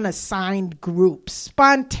Diana-signed groups,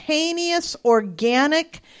 spontaneous,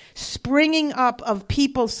 organic springing up of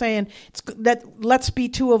people saying, let's be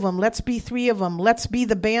 2 of them, let's be 3 of them, let's be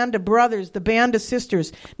the band of brothers, the band of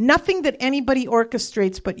sisters. Nothing that anybody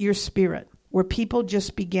orchestrates but your Spirit, where people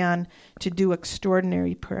just began to do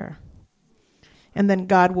extraordinary prayer. and then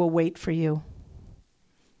God will wait for you.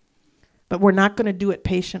 But we're not going to do it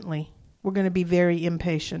patiently. We're going to be very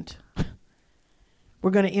impatient.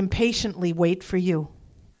 We're going to impatiently wait for you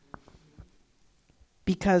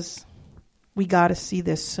because we got to see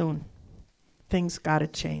this soon. Things got to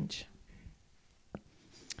change.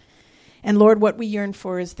 And Lord, what we yearn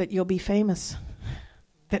for is that you'll be famous.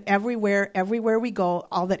 That everywhere we go,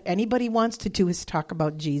 all that anybody wants to do is talk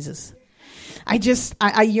about Jesus.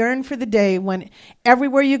 I yearn for the day when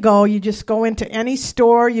everywhere you just go into any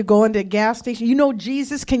store, you go into a gas station, you know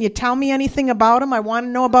Jesus, can you tell me anything about him? I want to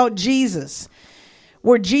know about Jesus.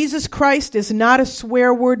 Where Jesus Christ is not a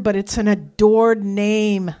swear word, but it's an adored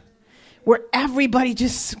name. Where everybody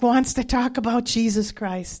just wants to talk about Jesus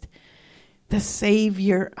Christ, the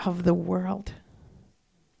Savior of the world.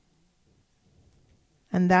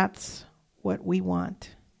 And that's what we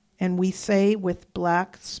want. And we say with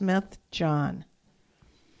Blacksmith John,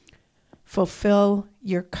 fulfill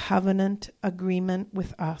your covenant agreement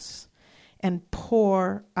with us and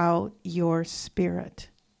pour out your Spirit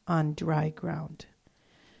on dry ground.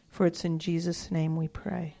 For it's in Jesus' name we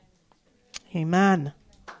pray. Amen.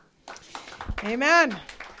 Amen.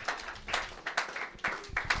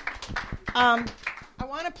 I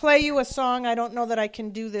want to play you a song. I don't know that I can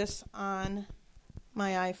do this on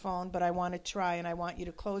my iPhone, but I want to try, and I want you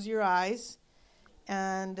to close your eyes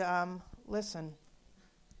and listen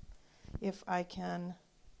if I can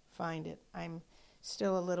find it. I'm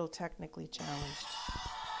still a little technically challenged.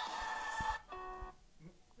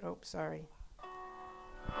 Oh, sorry.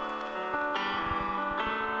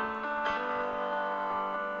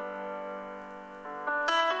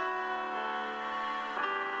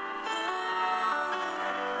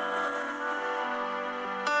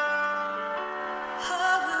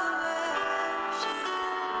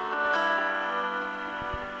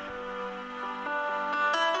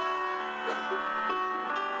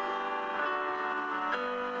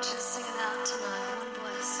 Just sing it out tonight, one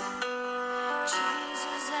voice.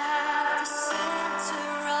 Jesus at the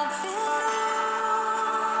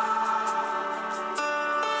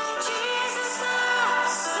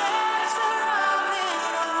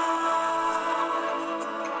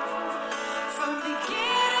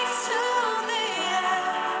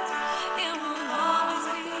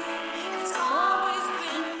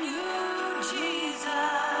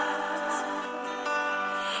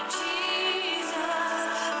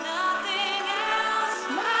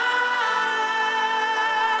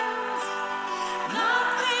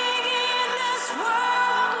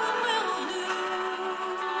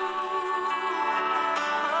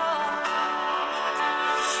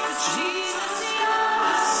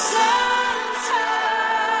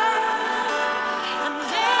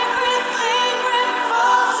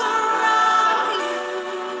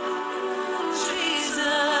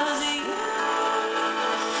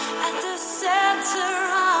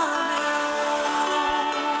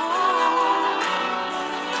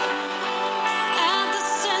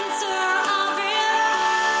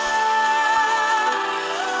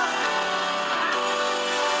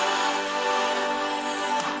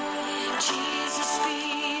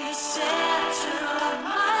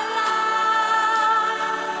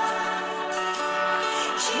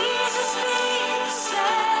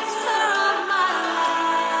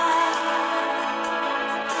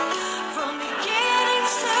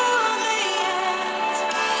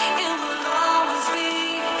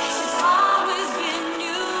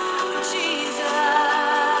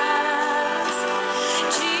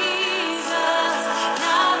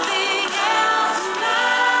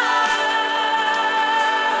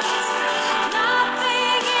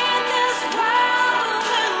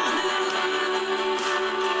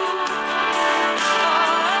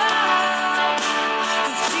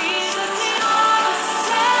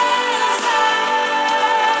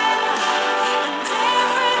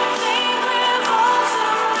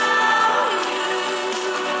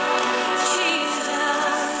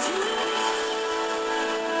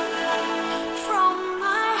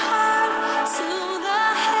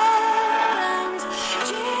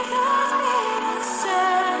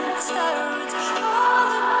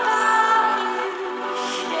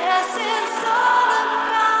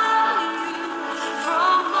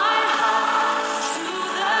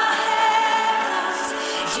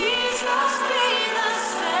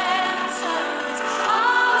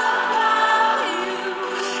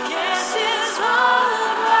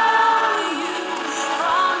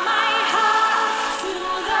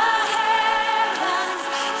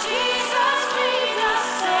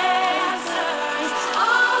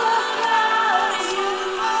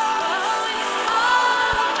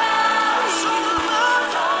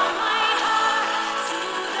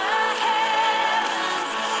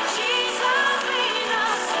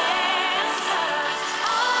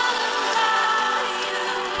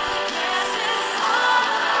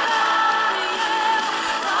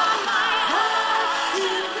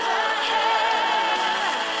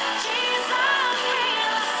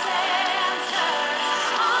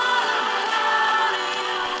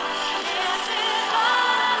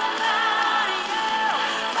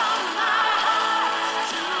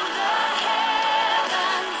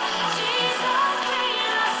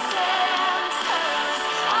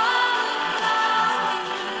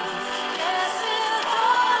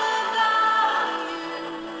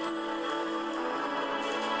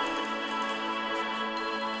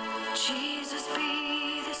Jesus,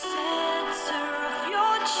 be the center of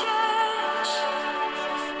your church.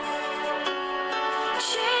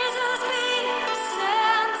 Jesus, be the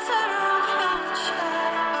center of your church.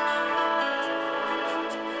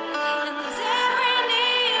 And every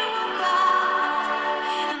knee will bow,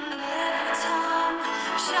 and every tongue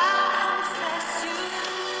shall confess you,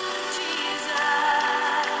 Jesus.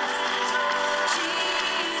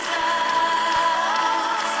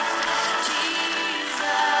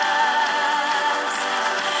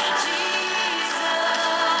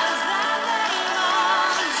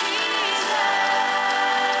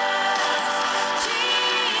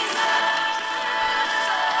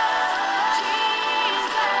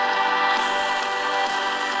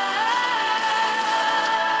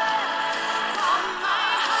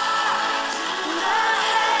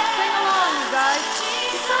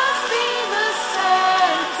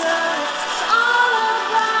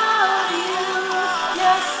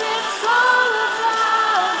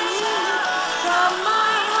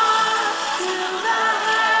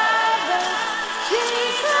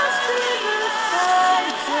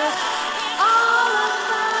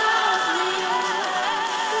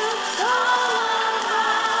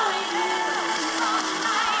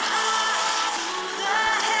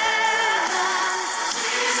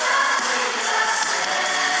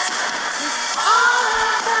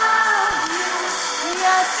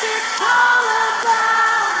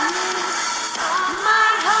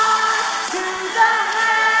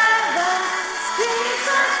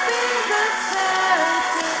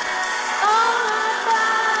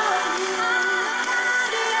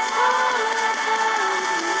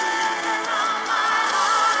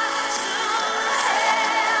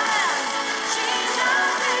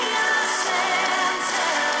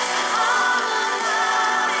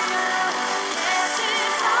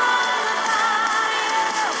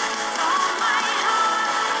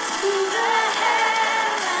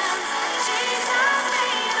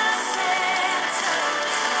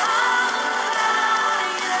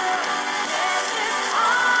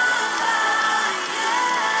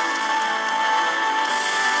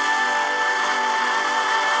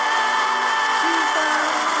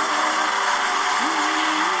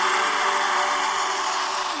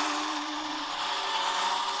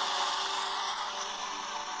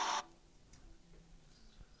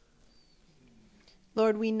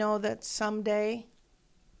 Lord, we know that someday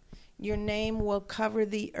your name will cover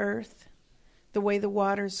the earth the way the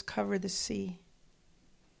waters cover the sea.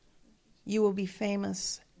 You will be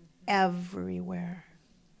famous everywhere.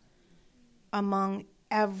 Among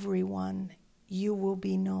everyone, you will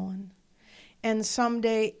be known. And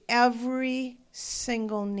someday, every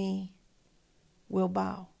single knee will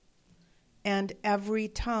bow, and every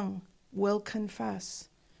tongue will confess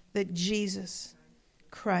that Jesus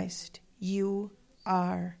Christ, you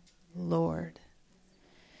are Lord.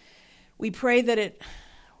 We pray that it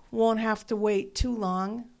won't have to wait too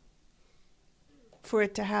long for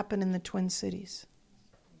it to happen in the Twin Cities.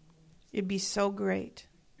 It'd be so great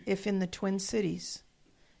if in the Twin Cities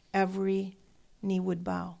every knee would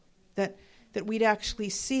bow, that we'd actually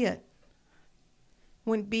see it.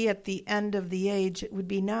 Wouldn't be at the end of the age, it would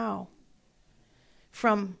be now.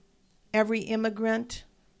 From every immigrant,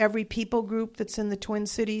 every people group that's in the Twin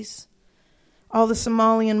Cities, all the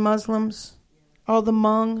Somalian Muslims, all the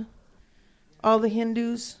Hmong, all the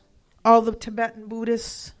Hindus, all the Tibetan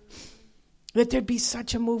Buddhists, that there'd be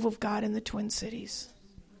such a move of God in the Twin Cities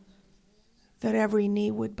that every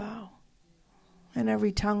knee would bow and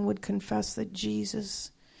every tongue would confess that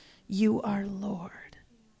Jesus, you are Lord.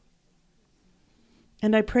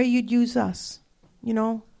 And I pray you'd use us. You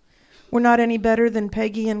know, we're not any better than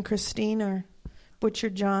Peggy and Christine or Butcher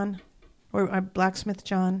John or Blacksmith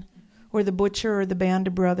John or the Butcher or the Band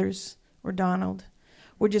of Brothers or Donald.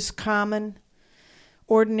 We're just common,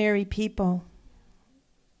 ordinary people.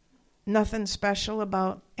 Nothing special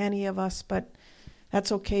about any of us, but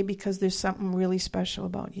that's okay because there's something really special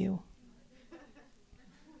about you.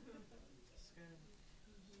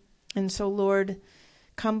 And so, Lord,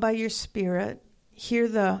 come by your Spirit, hear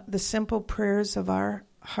the simple prayers of our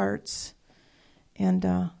hearts, and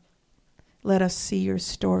let us see your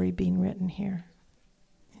story being written here.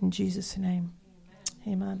 In Jesus' name,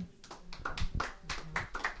 amen.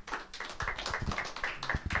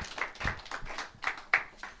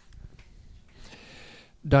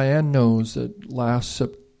 Diane knows that last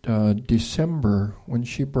December, when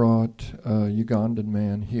she brought a Ugandan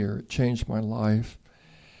man here, it changed my life.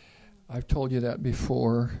 I've told you that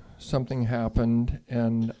before. Something happened,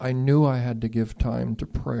 and I knew I had to give time to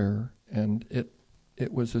prayer, and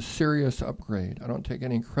it was a serious upgrade. I don't take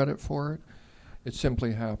any credit for it. It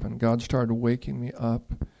simply happened. God started waking me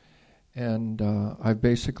up, And I've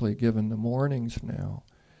basically given the mornings now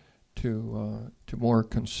to more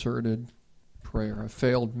concerted prayer. I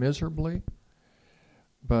failed miserably,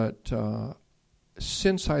 but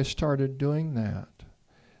since I started doing that,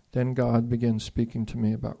 then God began speaking to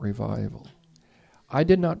me about revival. I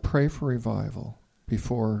did not pray for revival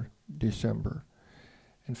before December.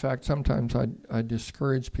 In fact, sometimes I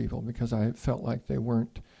discourage people because I felt like they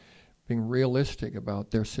weren't being realistic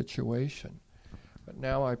about their situation. But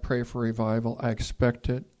now I pray for revival. I expect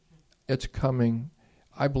it. It's coming,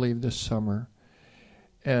 I believe, this summer.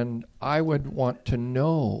 And I would want to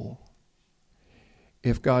know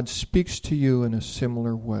if God speaks to you in a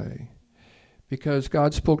similar way. Because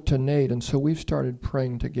God spoke to Nate, and so we've started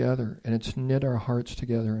praying together, and it's knit our hearts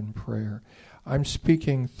together in prayer. I'm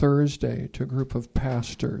speaking Thursday to a group of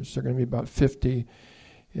pastors. They're going to be about 50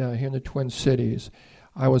 here in the Twin Cities.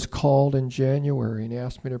 I was called in January and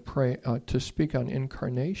asked me to pray to speak on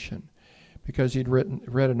incarnation because he'd read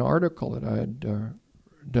an article that I had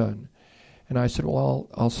done. And I said, well,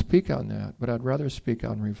 I'll speak on that, but I'd rather speak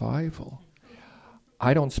on revival.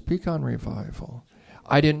 I don't speak on revival.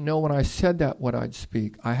 I didn't know when I said that what I'd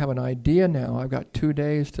speak. I have an idea now. I've got 2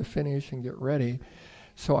 days to finish and get ready.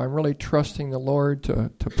 So I'm really trusting the Lord to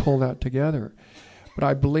pull that together. But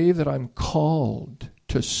I believe that I'm called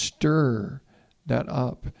to stir that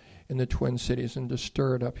up in the Twin Cities and to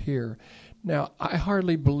stir it up here. Now, I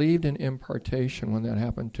hardly believed in impartation when that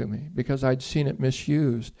happened to me because I'd seen it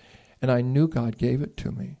misused, and I knew God gave it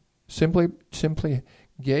to me. Simply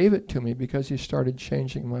gave it to me because he started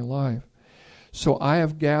changing my life. So I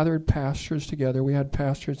have gathered pastors together. We had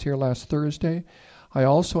pastors here last Thursday. I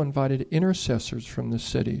also invited intercessors from the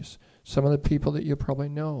cities, some of the people that you probably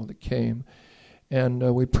know that came.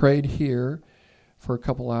 And we prayed here for a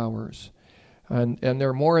couple hours. And there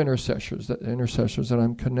are more intercessors that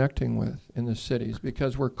I'm connecting with in the cities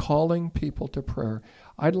because we're calling people to prayer.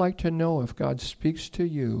 I'd like to know if God speaks to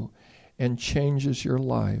you and changes your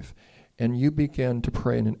life and you begin to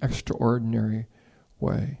pray in an extraordinary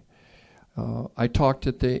way. I talked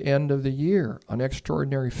at the end of the year on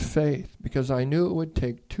extraordinary faith because I knew it would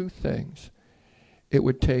take two things. It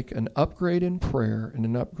would take an upgrade in prayer and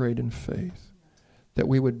an upgrade in faith, that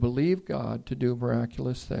we would believe God to do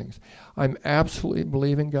miraculous things. I'm absolutely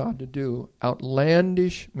believing God to do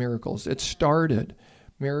outlandish miracles. It started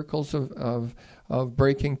miracles of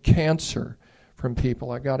breaking cancer from people.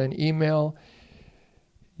 I got an email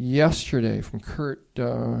yesterday from Kurt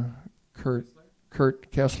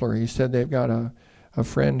Kessler. He said they've got a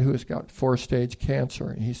friend who has got 4-stage cancer.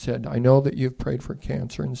 And he said, I know that you've prayed for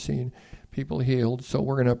cancer and seen people healed, so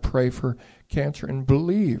we're going to pray for cancer and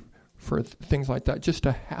believe for things like that just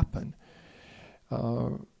to happen.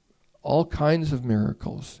 All kinds of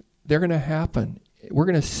miracles. They're going to happen. We're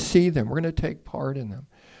going to see them. We're going to take part in them.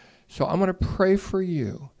 So I'm going to pray for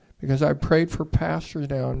you because I prayed for pastors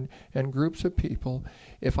now and groups of people.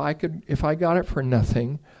 If I got it for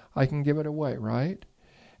nothing, I can give it away, right?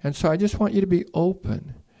 And so I just want you to be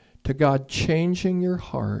open to God changing your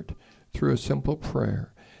heart through a simple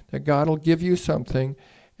prayer. That God will give you something.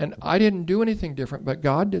 And I didn't do anything different, but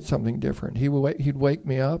God did something different. He'd wake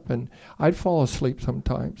me up, and I'd fall asleep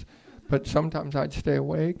sometimes. But sometimes I'd stay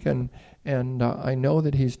awake, and I know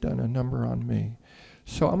that he's done a number on me.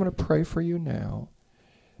 So I'm going to pray for you now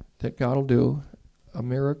that God will do a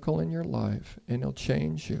miracle in your life, and he'll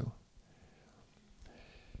change you.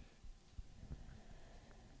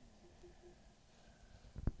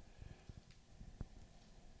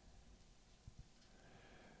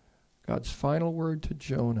 God's final word to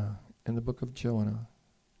Jonah in the book of Jonah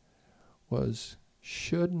was,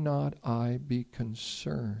 should not I be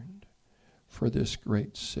concerned for this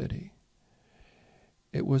great city?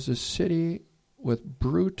 It was a city with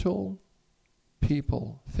brutal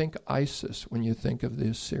people. Think ISIS when you think of the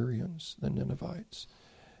Assyrians, the Ninevites.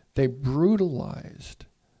 They brutalized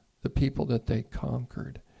the people that they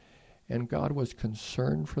conquered. And God was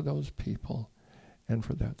concerned for those people and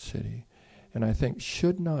for that city. And I think,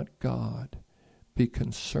 should not God be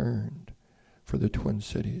concerned for the Twin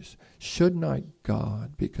Cities? Should not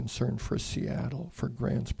God be concerned for Seattle, for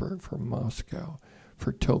Grantsburg, for Moscow,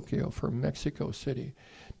 for Tokyo, for Mexico City?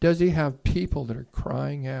 Does he have people that are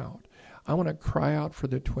crying out? I want to cry out for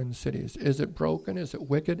the Twin Cities. Is it broken? Is it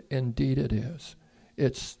wicked? Indeed it is.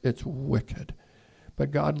 It's wicked.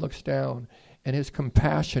 But God looks down, and his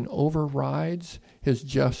compassion overrides his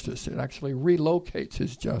justice. It actually relocates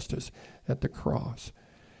his justice at the cross.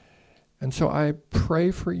 And so I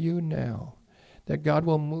pray for you now that God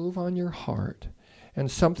will move on your heart and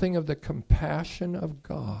something of the compassion of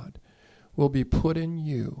God will be put in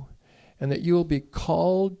you, and that you will be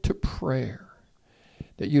called to prayer,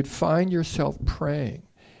 that you'd find yourself praying,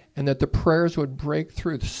 and that the prayers would break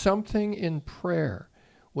through. Something in prayer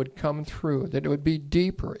would come through, that it would be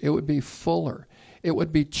deeper, it would be fuller, it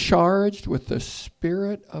would be charged with the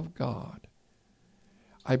Spirit of God.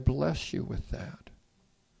 I bless you with that.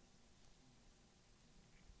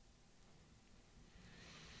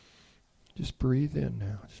 Just breathe in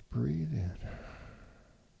now. Just breathe in.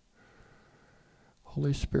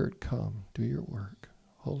 Holy Spirit, come. Do your work.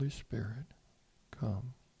 Holy Spirit,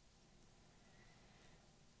 come.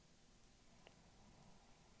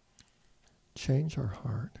 Change our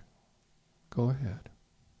heart. Go ahead.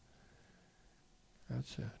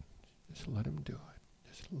 That's it. Just let him do it.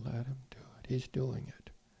 Just let him do it. He's doing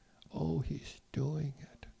it. Oh, he's doing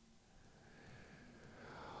it.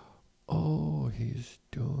 Oh, he's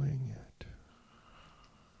doing it.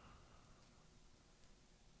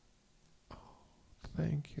 Oh,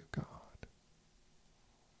 thank you, God.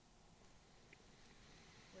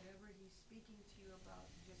 Whatever he's speaking to you about,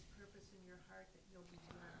 just purpose in your heart that you'll be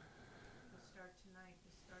doing. We'll start tonight.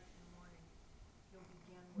 We'll start in the morning. You'll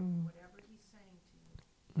begin with whatever he's saying to you.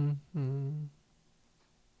 Mm-hmm.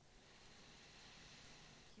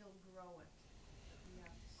 He'll grow it. But we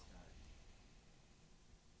have to start.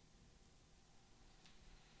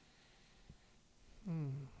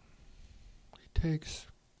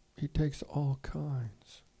 He takes all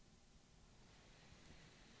kinds.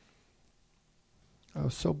 I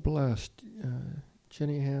was so blessed.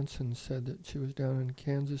 Jenny Hansen said that she was down in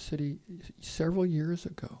Kansas City several years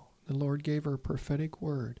ago. The Lord gave her a prophetic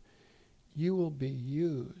word. You will be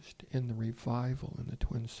used in the revival in the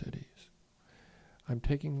Twin Cities. I'm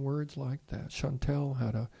taking words like that. Chantel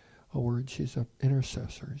had a word. She's an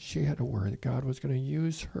intercessor. She had a word that God was going to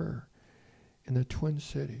use her in the Twin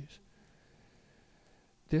Cities.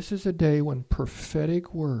 This is a day when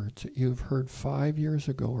prophetic words that you've heard 5 years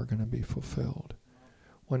ago are going to be fulfilled.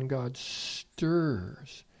 When God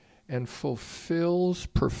stirs and fulfills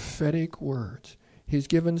prophetic words. He's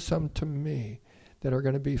given some to me that are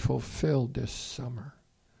going to be fulfilled this summer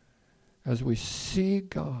as we see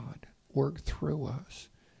God work through us.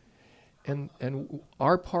 And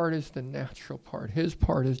our part is the natural part. His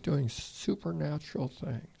part is doing supernatural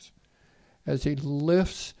things. As he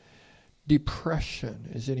lifts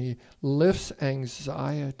depression, as he lifts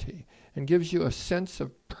anxiety and gives you a sense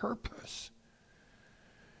of purpose.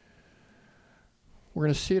 We're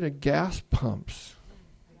going to see it at gas pumps.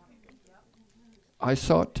 I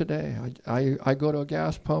saw it today. I go to a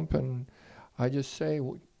gas pump and I just say,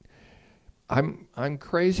 I'm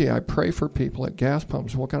crazy. I pray for people at gas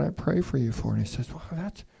pumps. What can I pray for you for? And he says, well,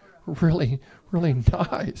 that's really, really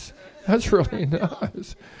nice. That's really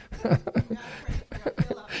nice.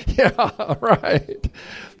 Yeah, right.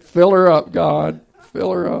 Fill her up, God.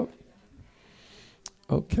 Fill her up.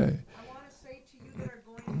 Okay. I want to say to you that are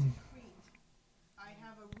going to Crete, I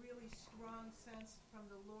have a really strong sense from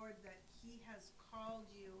the Lord that he has called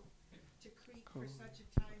you to Crete for such a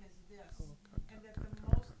time as this, and that the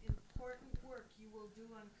most important work you will do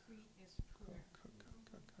on Crete is prayer.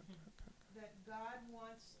 That God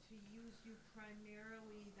wants to use you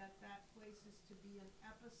primarily, that place is to be an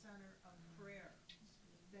epicenter of prayer.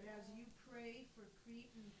 That as you pray for Crete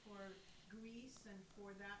and for Greece and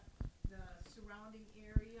for the surrounding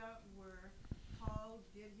area where Paul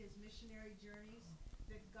did his missionary journeys,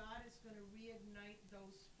 that God is going to reignite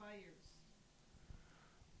those fires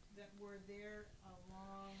that were there a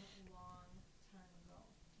long, long time ago.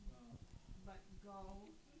 But go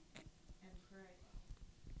and pray.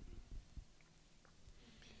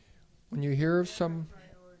 When you hear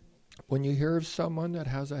of someone that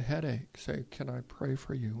has a headache, say, can I pray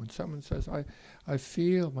for you? When someone says, I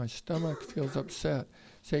feel my stomach feels upset,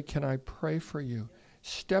 say, can I pray for you?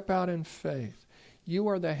 Step out in faith. You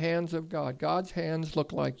are the hands of God. God's hands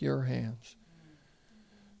look like your hands.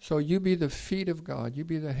 So you be the feet of God. You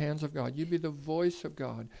be the hands of God. You be the voice of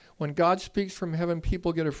God. When God speaks from heaven,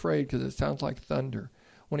 people get afraid because it sounds like thunder.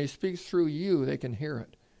 When he speaks through you, they can hear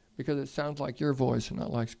it because it sounds like your voice and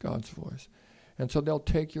not like God's voice. And so they'll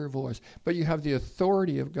take your voice. But you have the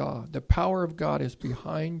authority of God. The power of God is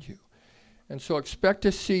behind you. And so expect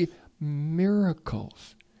to see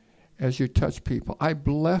miracles as you touch people. I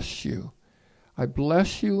bless you. I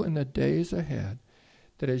bless you in the days ahead,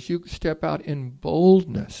 that as you step out in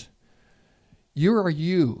boldness, you are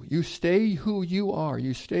you. You stay who you are.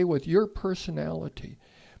 You stay with your personality.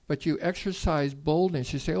 But you exercise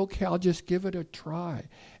boldness. You say, okay, I'll just give it a try.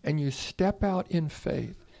 And you step out in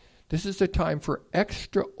faith. This is the time for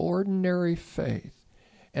extraordinary faith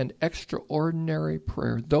and extraordinary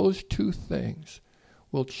prayer. Those two things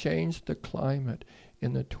will change the climate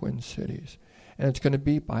in the Twin Cities. And it's going to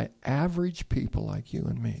be by average people like you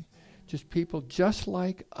and me. Just people just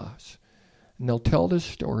like us. And they'll tell the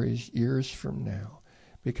stories years from now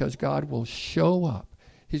because God will show up.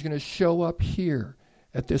 He's going to show up here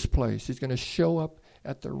at this place. He's going to show up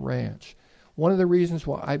at the ranch. One of the reasons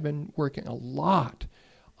why I've been working a lot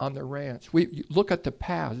on the ranch, we look at the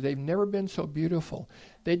paths. They've never been so beautiful.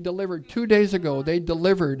 They delivered 2 days ago, they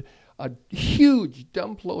delivered a huge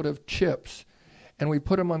dump load of chips, and we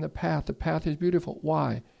put them on the path. The path is beautiful.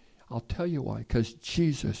 Why? I'll tell you why. Because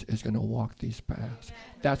Jesus is going to walk these paths.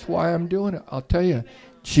 That's why I'm doing it. I'll tell you,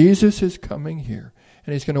 Jesus is coming here,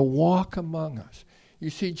 and he's going to walk among us. You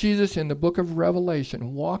see Jesus in the book of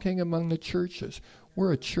Revelation walking among the churches.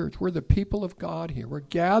 We're a church. We're the people of God here. We're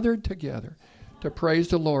gathered together to praise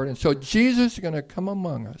the Lord. And so Jesus is going to come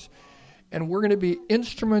among us, and we're going to be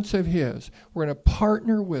instruments of his. We're going to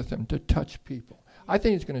partner with him to touch people. I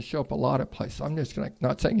think he's going to show up a lot of places. I'm just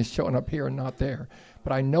not saying he's showing up here and not there,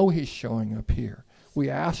 but I know he's showing up here. We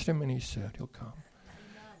asked him, and he said he'll come.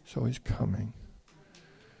 So he's coming.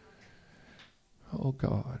 Oh,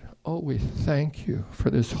 God. Oh, we thank you for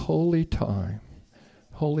this holy time,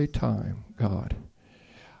 God.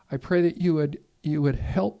 I pray that you would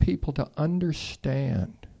help people to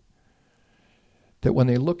understand that when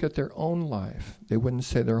they look at their own life, they wouldn't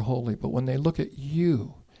say they're holy, but when they look at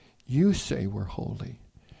you, you say we're holy.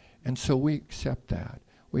 And so we accept that.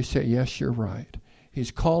 We say, yes, you're right.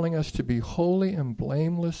 He's calling us to be holy and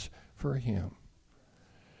blameless for him.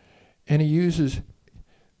 And he uses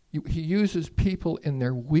people in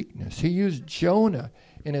their weakness. He used Jonah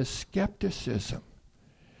in his skepticism.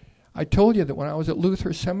 I told you that when I was at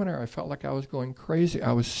Luther Seminary, I felt like I was going crazy.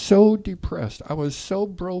 I was so depressed. I was so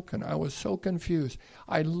broken. I was so confused.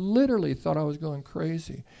 I literally thought I was going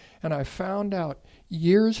crazy. And I found out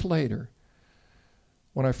years later,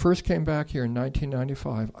 when I first came back here in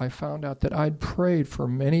 1995, I found out that I'd prayed for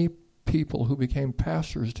many people who became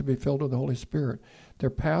pastors to be filled with the Holy Spirit. They're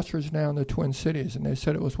pastors now in the Twin Cities, and they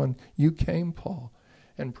said it was when you came, Paul,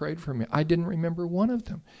 and prayed for me. I didn't remember one of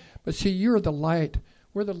them. But see, you're the light.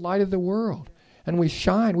 We're the light of the world. And we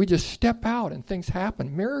shine. We just step out and things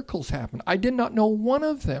happen. Miracles happen. I did not know one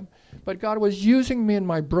of them. But God was using me in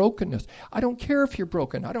my brokenness. I don't care if you're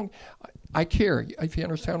broken. I care, if you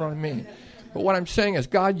understand what I mean. But what I'm saying is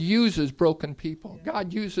God uses broken people.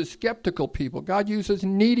 God uses skeptical people. God uses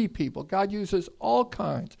needy people. God uses all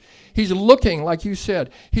kinds. He's looking, like you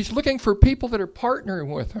said, he's looking for people that are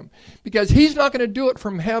partnering with him. Because he's not going to do it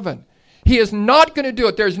from heaven. He is not going to do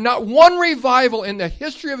it. There's not one revival in the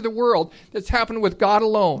history of the world that's happened with God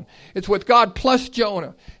alone. It's with God plus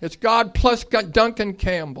Jonah. It's God plus Duncan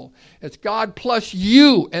Campbell. It's God plus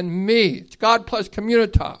you and me. It's God plus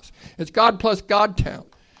Communitas. It's God plus Godtown.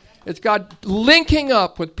 It's God linking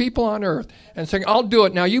up with people on earth and saying, I'll do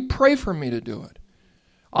it. Now you pray for me to do it.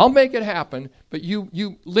 I'll make it happen, but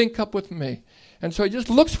you link up with me. And so he just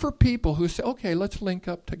looks for people who say, okay, let's link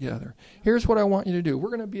up together. Here's what I want you to do. We're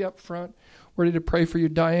going to be up front, ready to pray for you.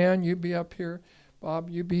 Diane, you be up here. Bob,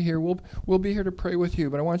 you be here. We'll be here to pray with you.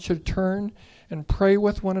 But I want you to turn and pray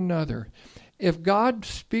with one another. If God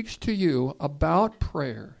speaks to you about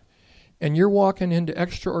prayer and you're walking into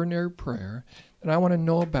extraordinary prayer, then I want to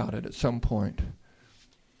know about it at some point.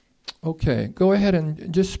 Okay, go ahead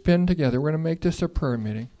and just spin together. We're going to make this a prayer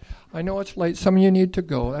meeting. I know it's late. Some of you need to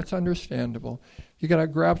go. That's understandable. You got to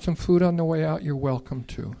grab some food on the way out. You're welcome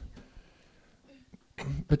to.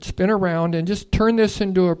 But spin around and just turn this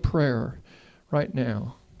into a prayer right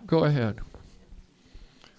now. Go ahead.